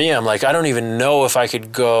for me, I'm like, I don't even know if I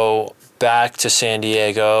could go back to San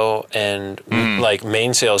Diego, and like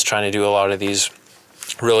Mainsail's trying to do a lot of these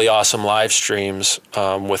really awesome live streams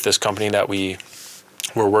with this company that we're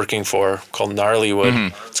working for called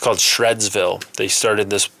Gnarlywood. It's called Shredsville. They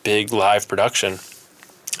started this big live production,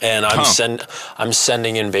 and I'm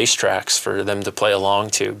sending in bass tracks for them to play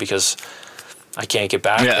along to because I can't get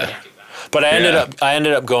back there. But I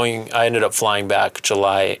ended up flying back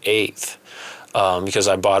July 8th because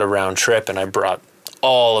I bought a round trip and I brought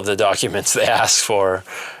all of the documents they asked for.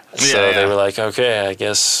 So they were like, okay, I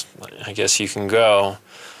guess you can go.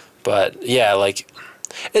 But yeah, like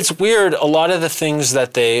it's weird. A lot of the things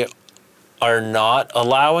that they are not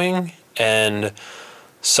allowing, and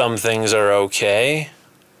some things are okay.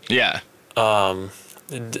 Yeah.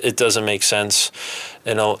 it doesn't make sense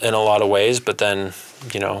in a lot of ways. But then,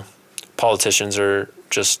 politicians are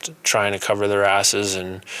just trying to cover their asses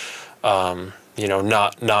and,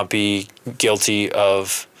 not be guilty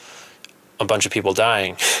of a bunch of people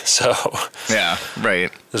dying. So yeah,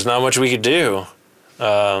 right. There's not much we could do.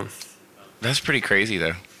 That's pretty crazy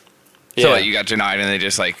though. Yeah. So like, you got denied and they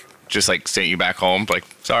just sent you back home. Like,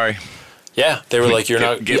 sorry. Yeah. They were like,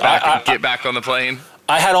 get back on the plane.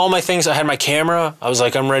 I had all my things. I had my camera. I was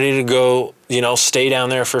like, I'm ready to go, stay down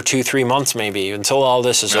there for 2-3 months maybe until all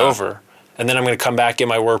this is over. And then I'm going to come back, get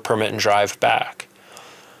my work permit, and drive back.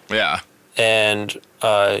 Yeah. And,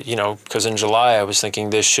 because in July I was thinking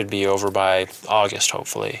this should be over by August,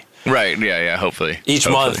 hopefully. Right. Yeah. Hopefully. Each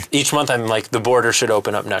month I'm like, the border should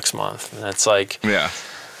open up next month. And it's like... Yeah.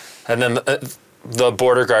 And then the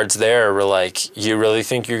border guards there were like, you really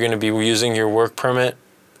think you're going to be using your work permit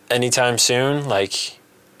anytime soon? Like...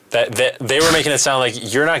 That they were making it sound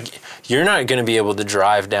like you're not going to be able to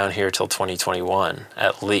drive down here till 2021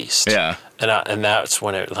 at least. Yeah. And that's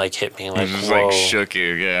when it like hit me like, it just whoa. like shook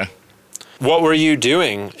you, yeah. What were you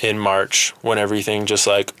doing in March when everything just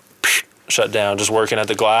like shut down? Just working at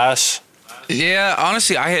the Glass? Yeah,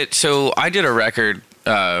 honestly, I did a record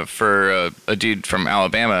for a dude from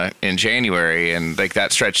Alabama in January, and like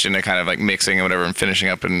that stretched into kind of like mixing and whatever and finishing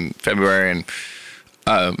up in February. And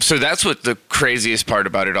so that's what the craziest part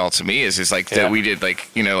about it all to me is like that we did like,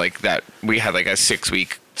 like that we had like a 6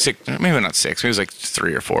 week, maybe not 6, maybe it was like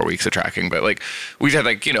 3 or 4 weeks of tracking, but like we had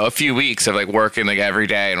like, a few weeks of like working like every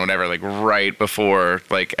day and whatever, like right before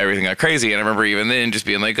like everything got crazy. And I remember even then just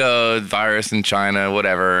being like, oh, virus in China,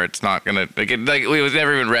 whatever, it's not gonna like it was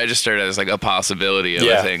never even registered as like a possibility of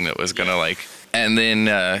a thing that was gonna like. And then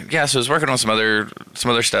so I was working on some other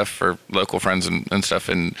stuff for local friends and stuff,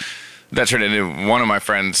 and that turned into one of my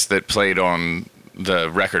friends that played on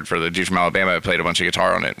the record for the dude from Alabama. Played a bunch of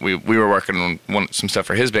guitar on it. We were working on some stuff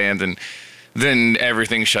for his band, and then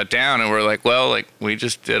everything shut down, and we're like, well, like we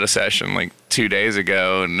just did a session like 2 days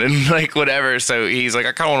ago, and then like whatever. So he's like,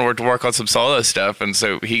 I kind of want to work on some solo stuff, and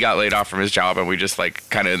so he got laid off from his job, and we just like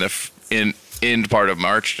kind of in the end part of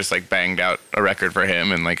March just like banged out a record for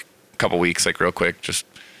him in like a couple weeks, like real quick, just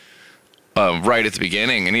right at the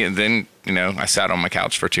beginning. And then I sat on my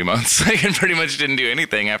couch for 2 months like, and pretty much didn't do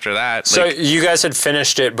anything after that. So you guys had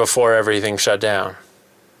finished it before everything shut down?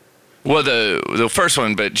 Well, the first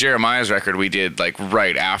one, but Jeremiah's record we did like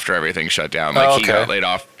right after everything shut down. Like he got laid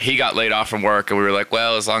off. He got laid off from work, and we were like,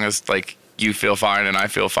 well, as long as like you feel fine and I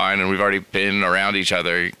feel fine, and we've already been around each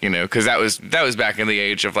other, because that was back in the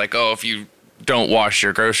age of like, oh, if you don't wash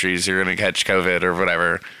your groceries, you're gonna catch COVID or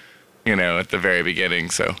whatever, at the very beginning.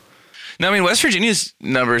 So. No, I mean, West Virginia's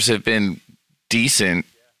numbers have been decent,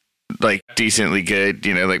 like decently good.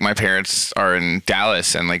 Like my parents are in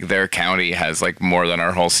Dallas, and like their county has like more than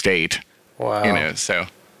our whole state. Wow. So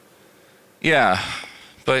yeah,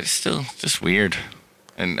 but still just weird.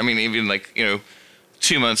 And I mean, even like,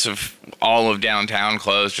 2 months of all of downtown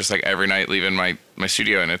closed, just like every night leaving my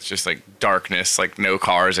studio, and it's just like darkness, like no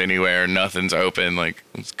cars anywhere, nothing's open. Like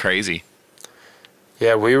it's crazy.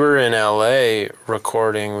 Yeah, we were in LA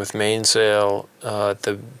recording with Mainsail at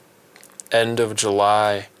the end of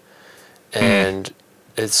July, and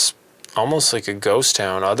it's almost like a ghost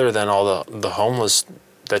town other than all the homeless.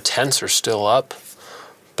 The tents are still up,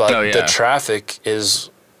 but the traffic is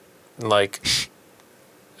like,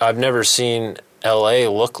 I've never seen LA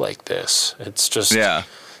look like this. It's just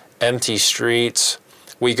empty streets.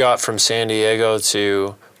 We got from San Diego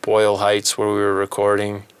to Boyle Heights where we were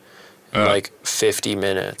recording in like 50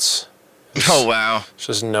 minutes. Oh, wow. It's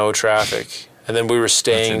just no traffic. And then we were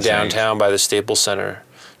staying downtown by the Staples Center,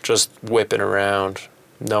 just whipping around,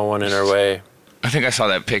 no one in our way. I think I saw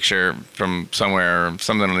that picture from somewhere or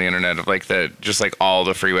something on the internet of like just like all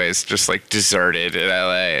the freeways just like deserted in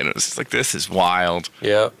LA, and it was just like, this is wild.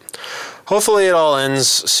 Yeah. Hopefully it all ends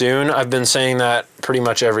soon. I've been saying that pretty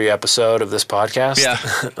much every episode of this podcast.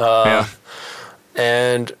 Yeah.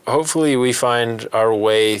 And hopefully we find our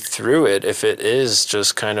way through it if it is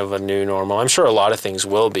just kind of a new normal. I'm sure a lot of things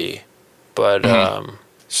will be, but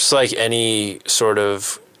just like any sort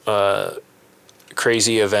of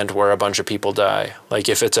crazy event where a bunch of people die. Like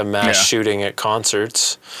if it's a mass shooting at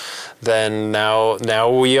concerts, then now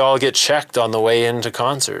we all get checked on the way into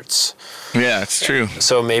concerts. Yeah, it's true.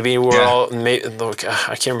 So maybe we're all... Look,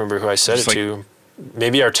 I can't remember who I said it to.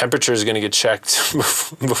 Maybe our temperature is going to get checked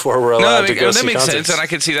before we're allowed to go see concerts. That makes sense, and I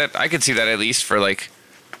could see that at least for like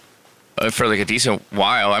a decent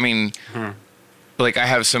while. I mean, like I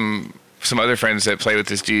have some some other friends that play with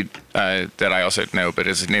this dude that I also know, but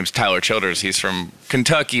his name's Tyler Childers. He's from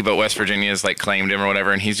Kentucky, but West Virginia's like claimed him or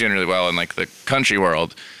whatever, and he's doing really well in like the country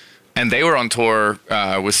world. And they were on tour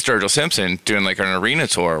with Sturgill Simpson doing like an arena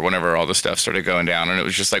tour whenever all the stuff started going down, and it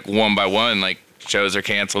was just like one by one, like shows are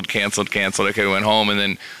canceled. Okay, we went home,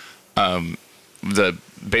 and then their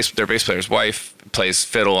bass player's wife plays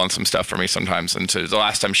fiddle on some stuff for me sometimes. And so the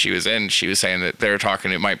last time she was in, she was saying that they're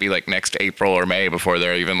talking, it might be like next April or May before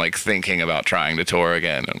they're even like thinking about trying to tour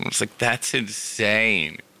again. And it's like, that's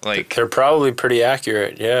insane. Like, they're probably pretty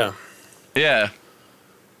accurate. Yeah. Yeah.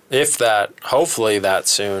 If that, hopefully that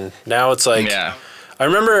soon. Now it's like, yeah. I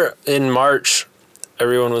remember in March,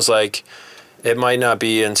 everyone was like, it might not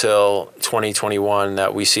be until 2021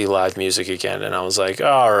 that we see live music again. And I was like,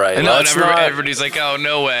 all right. And everybody's like, oh,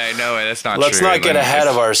 no way, that's not true. Let's not get ahead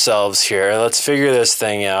of ourselves here. Let's figure this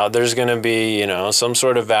thing out. There's going to be, some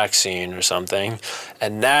sort of vaccine or something.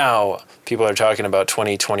 And now people are talking about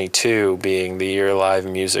 2022 being the year live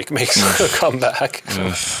music makes a comeback.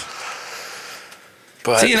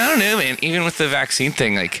 But see, and I don't know, man. Even with the vaccine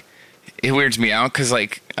thing, like, it weirds me out because,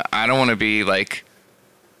 like, I don't want to be, like,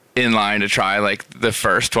 in line to try like the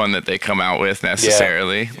first one that they come out with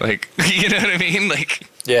necessarily. Yeah. Like, you know what I mean? Like,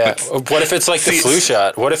 yeah. What if it's like the flu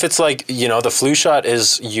shot? What if it's like, the flu shot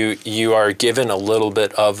is you are given a little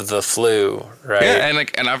bit of the flu, right? Yeah,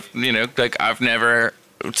 and I've never,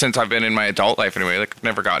 since I've been in my adult life anyway, like I've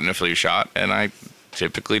never gotten a flu shot, and I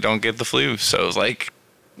typically don't get the flu. So it's like,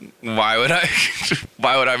 why would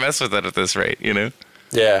I mess with it at this rate,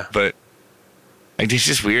 Yeah. But like, it's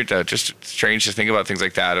just weird though, just strange to think about things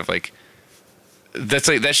like that. Of like,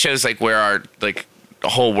 that shows like where our like the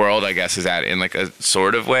whole world, I guess, is at in like a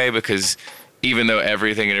sort of way, because even though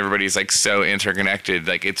everything and everybody's like so interconnected,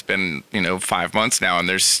 like it's been 5 months now, and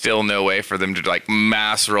there's still no way for them to like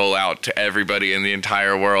mass roll out to everybody in the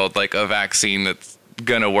entire world like a vaccine that's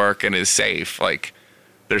gonna work and is safe. Like,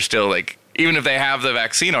 they're still like, even if they have the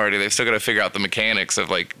vaccine already, they've still got to figure out the mechanics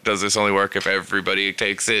of like, does this only work if everybody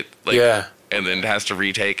takes it? Like, yeah. And then has to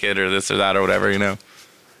retake it or this or that or whatever,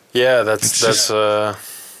 Yeah, that's a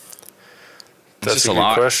good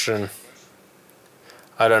question.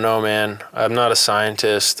 I don't know, man. I'm not a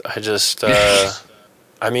scientist. I just,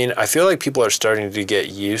 I feel like people are starting to get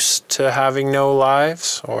used to having no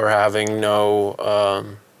lives or having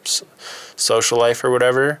no social life or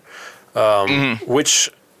whatever,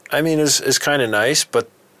 which, is kind of nice, but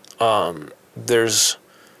there's...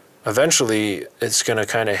 eventually it's going to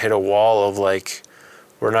kind of hit a wall of like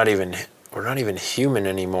we're not even human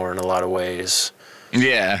anymore in a lot of ways.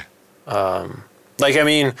 Yeah.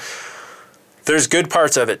 There's good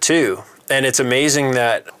parts of it too, and it's amazing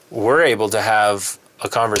that we're able to have a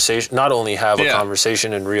conversation, not only have a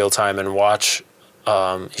conversation in real time and watch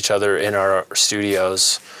each other in our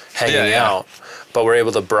studios hanging out, but we're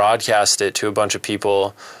able to broadcast it to a bunch of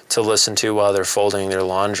people to listen to while they're folding their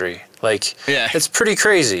laundry. Like, it's pretty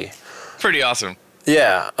crazy. Pretty awesome.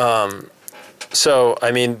 Yeah. So,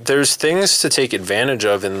 there's things to take advantage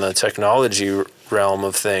of in the technology realm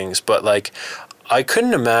of things, but, like, I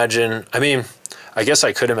couldn't imagine... I guess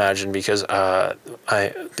I could imagine because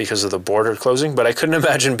because of the border closing, but I couldn't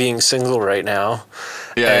imagine being single right now.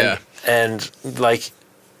 And, like,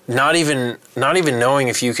 not even knowing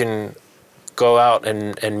if you can go out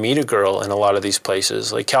and meet a girl in a lot of these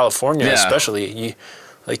places. Like, California especially,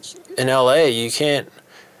 like, in LA, you can't...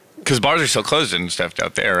 Because bars are still closed and stuff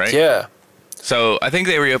out there, right? Yeah. So I think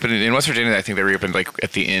they reopened in West Virginia. I think they reopened like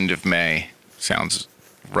at the end of May. Sounds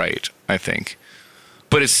right, I think.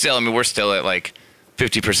 But it's still, we're still at like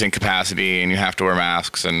 50% capacity, and you have to wear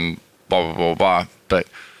masks and blah, blah, blah, blah. But...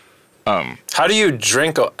 how do you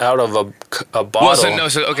drink out of a bottle?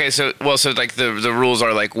 So like the rules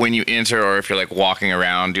are like when you enter or if you're like walking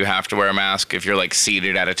around, you have to wear a mask. If you're like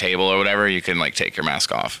seated at a table or whatever, you can like take your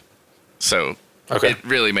mask off. So it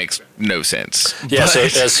really makes no sense. Yeah. So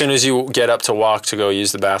as soon as you get up to walk to go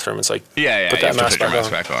use the bathroom, it's like put your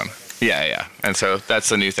mask back on. Yeah. And so that's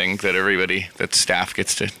the new thing that staff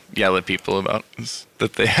gets to yell at people about, is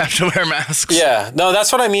that they have to wear masks. Yeah. No,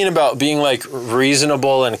 that's what I mean about being like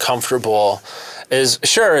reasonable and comfortable. Is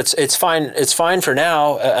sure it's fine. It's fine for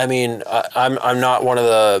now. I'm not one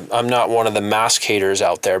of the mask haters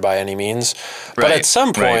out there by any means. But at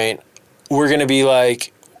some point we're going to be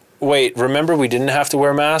like, wait, remember we didn't have to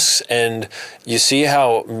wear masks, and you see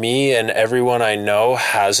how me and everyone I know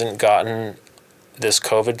hasn't gotten this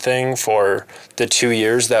COVID thing for the 2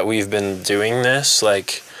 years that we've been doing this.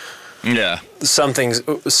 Like, some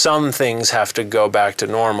things have to go back to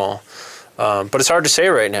normal. But it's hard to say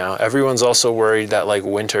right now. Everyone's also worried that like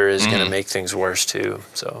winter is going to make things worse too.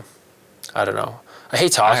 So I don't know. I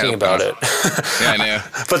hate talking hope about not. it. Yeah, I know.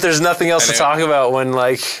 But there's nothing else to know. talk about when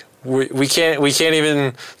like we can't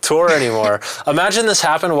even tour anymore. Imagine this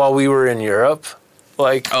happened while we were in Europe.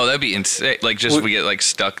 Like, Oh, that'd be insane. Like, just we get like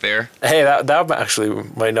stuck there. hey, that actually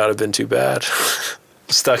might not have been too bad.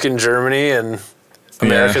 Stuck in Germany and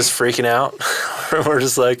America's freaking out. We're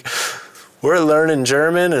just like, we're learning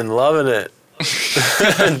German and loving it.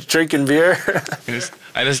 Drinking beer.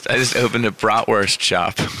 I just opened a bratwurst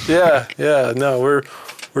shop. Yeah. No, we're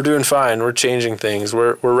doing fine. We're changing things.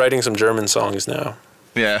 We're writing some German songs now.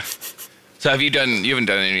 Yeah. So you haven't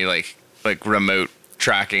done any like remote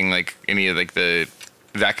tracking, like any of like that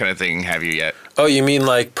kind of thing, have you yet? Oh, you mean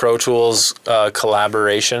like Pro Tools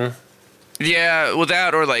collaboration? Yeah, well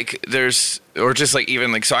that or just like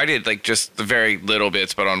even like, so I did like just the very little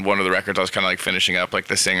bits, but on one of the records I was kind of like finishing up, like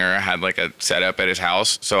the singer had like a setup at his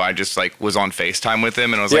house, so I just like was on FaceTime with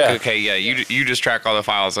him and I was like, okay, yeah, you just track all the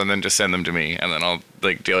files and then just send them to me and then I'll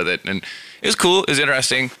like deal with it. And it was cool, it was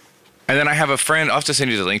interesting. And then I have a friend, I'll have to send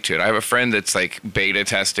you the link to it. I have a friend that's like beta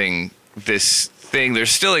testing this thing.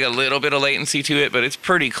 There's still like a little bit of latency to it, but it's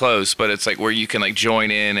pretty close. But it's like where you can like join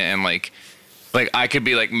in and like I could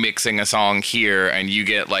be like mixing a song here and you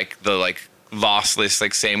get like the like lossless,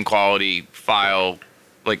 like same quality file,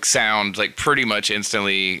 like sound, like pretty much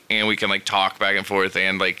instantly. And we can like talk back and forth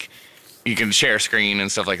and like you can share screen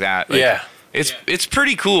and stuff like that. Like, Yeah. It's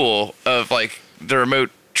pretty cool of like the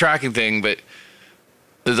remote tracking thing, but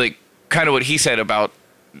it's like kind of what he said about,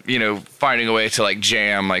 you know, finding a way to like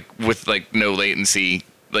jam like with like no latency,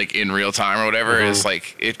 like in real time or whatever is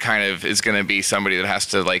like, it kind of is going to be somebody that has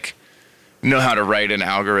to like know how to write an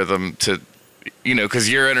algorithm to, you know,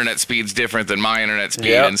 because your internet speed's different than my internet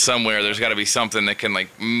speed, and somewhere there's got to be something that can like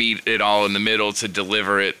meet it all in the middle to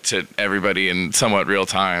deliver it to everybody in somewhat real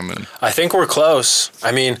time. And I think we're close.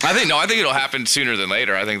 I mean, I think it'll happen sooner than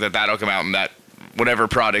later. I think that'll come out and that whatever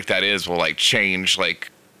product that is will like change like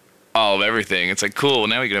all of everything. It's like, cool,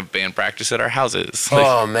 now we can have band practice at our houses. Like,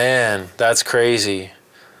 oh man, that's crazy.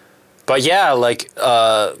 But yeah, like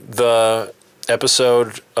the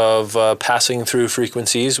episode of Passing Through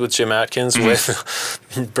Frequencies with Jim Atkins, with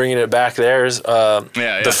bringing it back there, is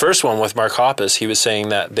the first one with Mark Hoppus. He was saying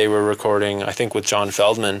that they were recording, I think, with John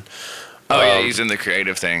Feldman. Oh yeah, he's in the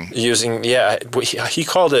creative thing. Using, he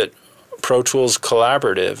called it Pro Tools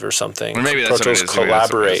Collaborative or something. Or maybe that's Pro Tools what it is.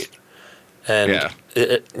 Collaborate. And Yeah.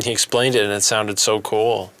 He explained it and it sounded so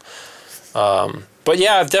cool. But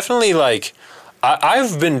yeah, I've definitely like,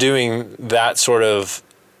 I've been doing that sort of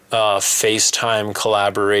FaceTime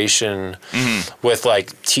collaboration with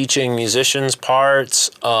like teaching musicians parts.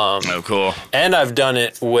 Oh, cool. And I've done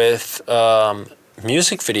it with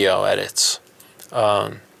music video edits.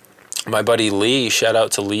 My buddy Lee, shout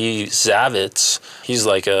out to Lee Zavitz. He's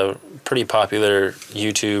like a pretty popular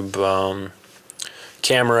YouTube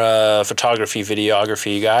camera, photography,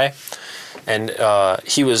 videography guy. And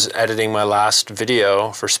he was editing my last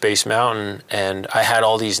video for Space Mountain, and I had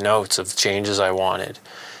all these notes of changes I wanted.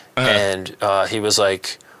 And he was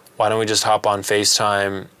like, why don't we just hop on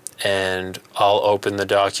FaceTime and I'll open the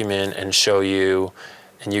document and show you,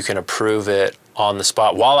 and you can approve it on the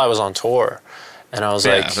spot while I was on tour. And I was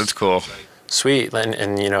like, that's cool. Sweet.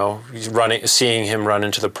 And you know, seeing him run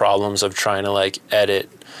into the problems of trying to like edit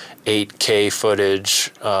 8K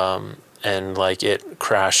footage and like it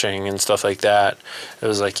crashing and stuff like that. It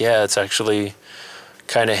was like, yeah, it's actually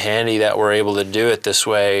kind of handy that we're able to do it this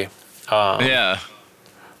way.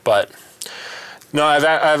 But no,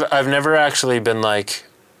 I've never actually been like,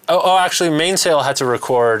 actually Mainsail had to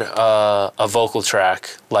record a vocal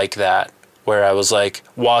track like that, where I was like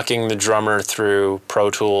walking the drummer through Pro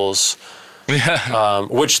Tools,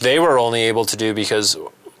 which they were only able to do because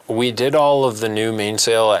we did all of the new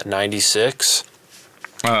Mainsail at 96,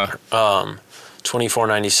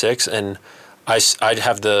 2496, and I'd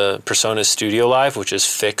have the Persona Studio Live, which is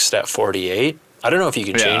fixed at 48. I don't know if you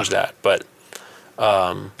can change that, but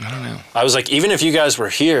I don't know. I was like, even if you guys were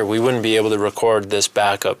here, we wouldn't be able to record this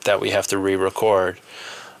backup that we have to re-record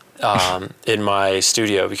in my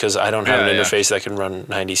studio because I don't have an interface that can run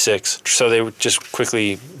 96. So they just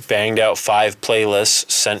quickly banged out 5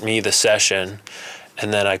 playlists, sent me the session,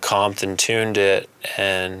 and then I comped and tuned it.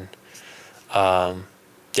 And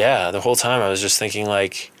the whole time I was just thinking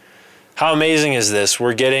like, how amazing is this?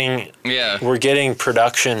 We're getting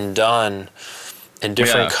production done in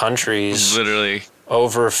different countries, literally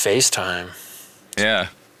over FaceTime. Yeah.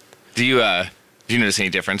 Do you notice any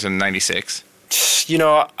difference in 96? You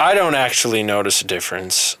know, I don't actually notice a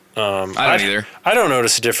difference. I don't either. I don't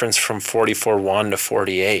notice a difference from 44.1 to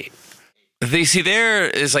 48. there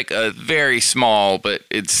is like a very small, but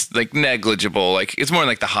it's like negligible. Like it's more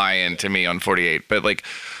like the high end to me on 48. But like,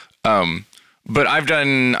 but I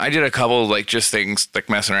did a couple like just things like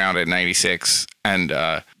messing around at 96, and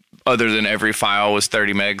other than every file was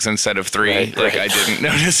 30 megs instead of 3. Right. I didn't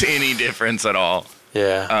notice any difference at all.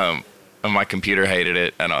 Yeah. And my computer hated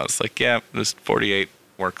it, and I was like, yeah, this 48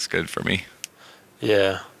 works good for me.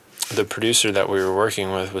 Yeah. The producer that we were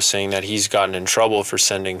working with was saying that he's gotten in trouble for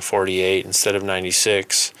sending 48 instead of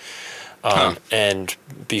 96. And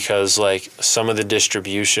because like some of the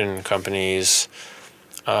distribution companies,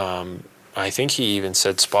 I think he even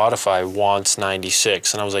said Spotify wants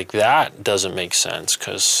 96. And I was like, that doesn't make sense,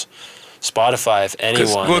 because Spotify, if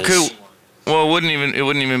anyone it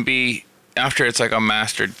wouldn't even be, after it's like a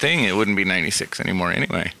mastered thing, it wouldn't be 96 anymore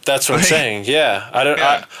anyway. That's what I'm saying. Yeah.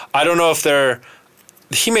 I don't know if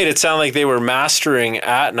he made it sound like they were mastering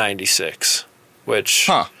at 96, which...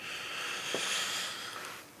 Huh.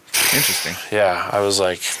 Interesting. Yeah, I was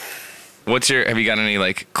like... Have you got any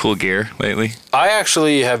like cool gear lately? I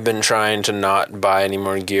actually have been trying to not buy any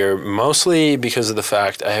more gear, mostly because of the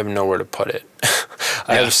fact I have nowhere to put it.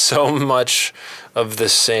 I have so much of the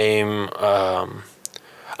same...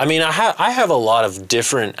 I mean, I have a lot of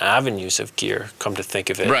different avenues of gear, come to think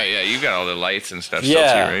of it. Right, yeah, you've got all the lights and stuff still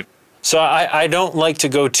too, right? So I don't like to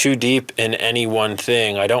go too deep in any one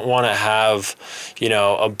thing. I don't want to have,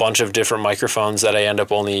 a bunch of different microphones that I end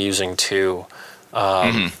up only using 2.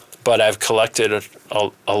 But I've collected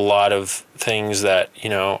a lot of things that,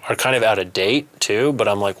 are kind of out of date too. But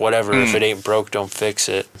I'm like, whatever, if it ain't broke, don't fix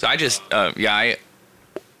it. So I just, I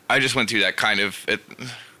just went through that kind of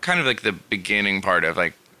like the beginning part of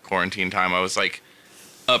like quarantine time. I was like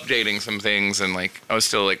updating some things, and like I was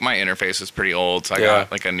still like, my interface was pretty old, so I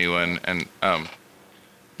got like a new one, and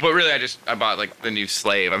but really I bought like the new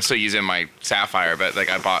Slave. I'm still using my Sapphire, but like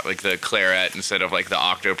I bought like the Claret instead of like the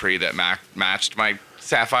Octopre that matched my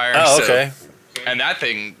Sapphire. Oh, okay. And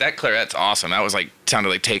that Claret's awesome. That was like sounded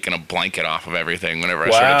like taking a blanket off of everything whenever I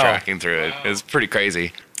started tracking through it. It was pretty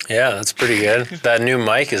crazy. Yeah, that's pretty good. That new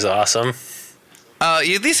mic is awesome.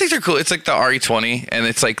 Yeah, these things are cool. It's like the RE20, and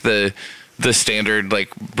it's like the standard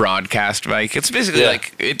like broadcast mic. It's basically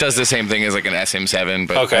like it does the same thing as like an SM7,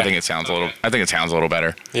 but I think it sounds a little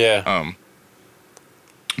better. Yeah.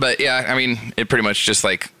 But yeah, I mean, it pretty much just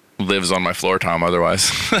like lives on my floor tom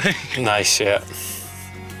otherwise. Nice, yeah.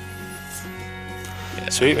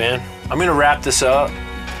 Sweet, man. I'm gonna wrap this up.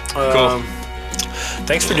 Cool.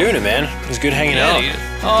 Thanks for doing it, man. It was good hanging out. Dude.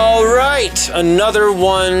 All right, another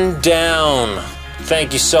one down.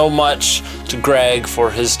 Thank you so much to Greg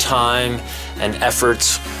for his time and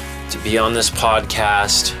efforts to be on this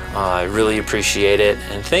podcast. I really appreciate it.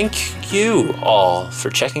 And thank you all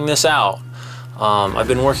for checking this out. I've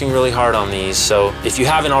been working really hard on these. So if you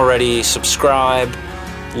haven't already, subscribe,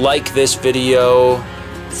 like this video,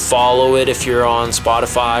 follow it if you're on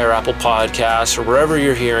Spotify or Apple Podcasts or wherever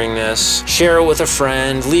you're hearing this. Share it with a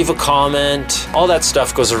friend, leave a comment. All that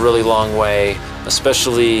stuff goes a really long way,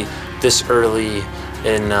 especially this early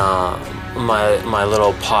in my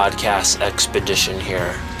little podcast expedition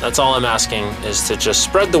here. That's all I'm asking, is to just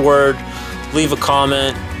spread the word, leave a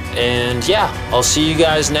comment, and yeah, I'll see you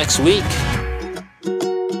guys next week.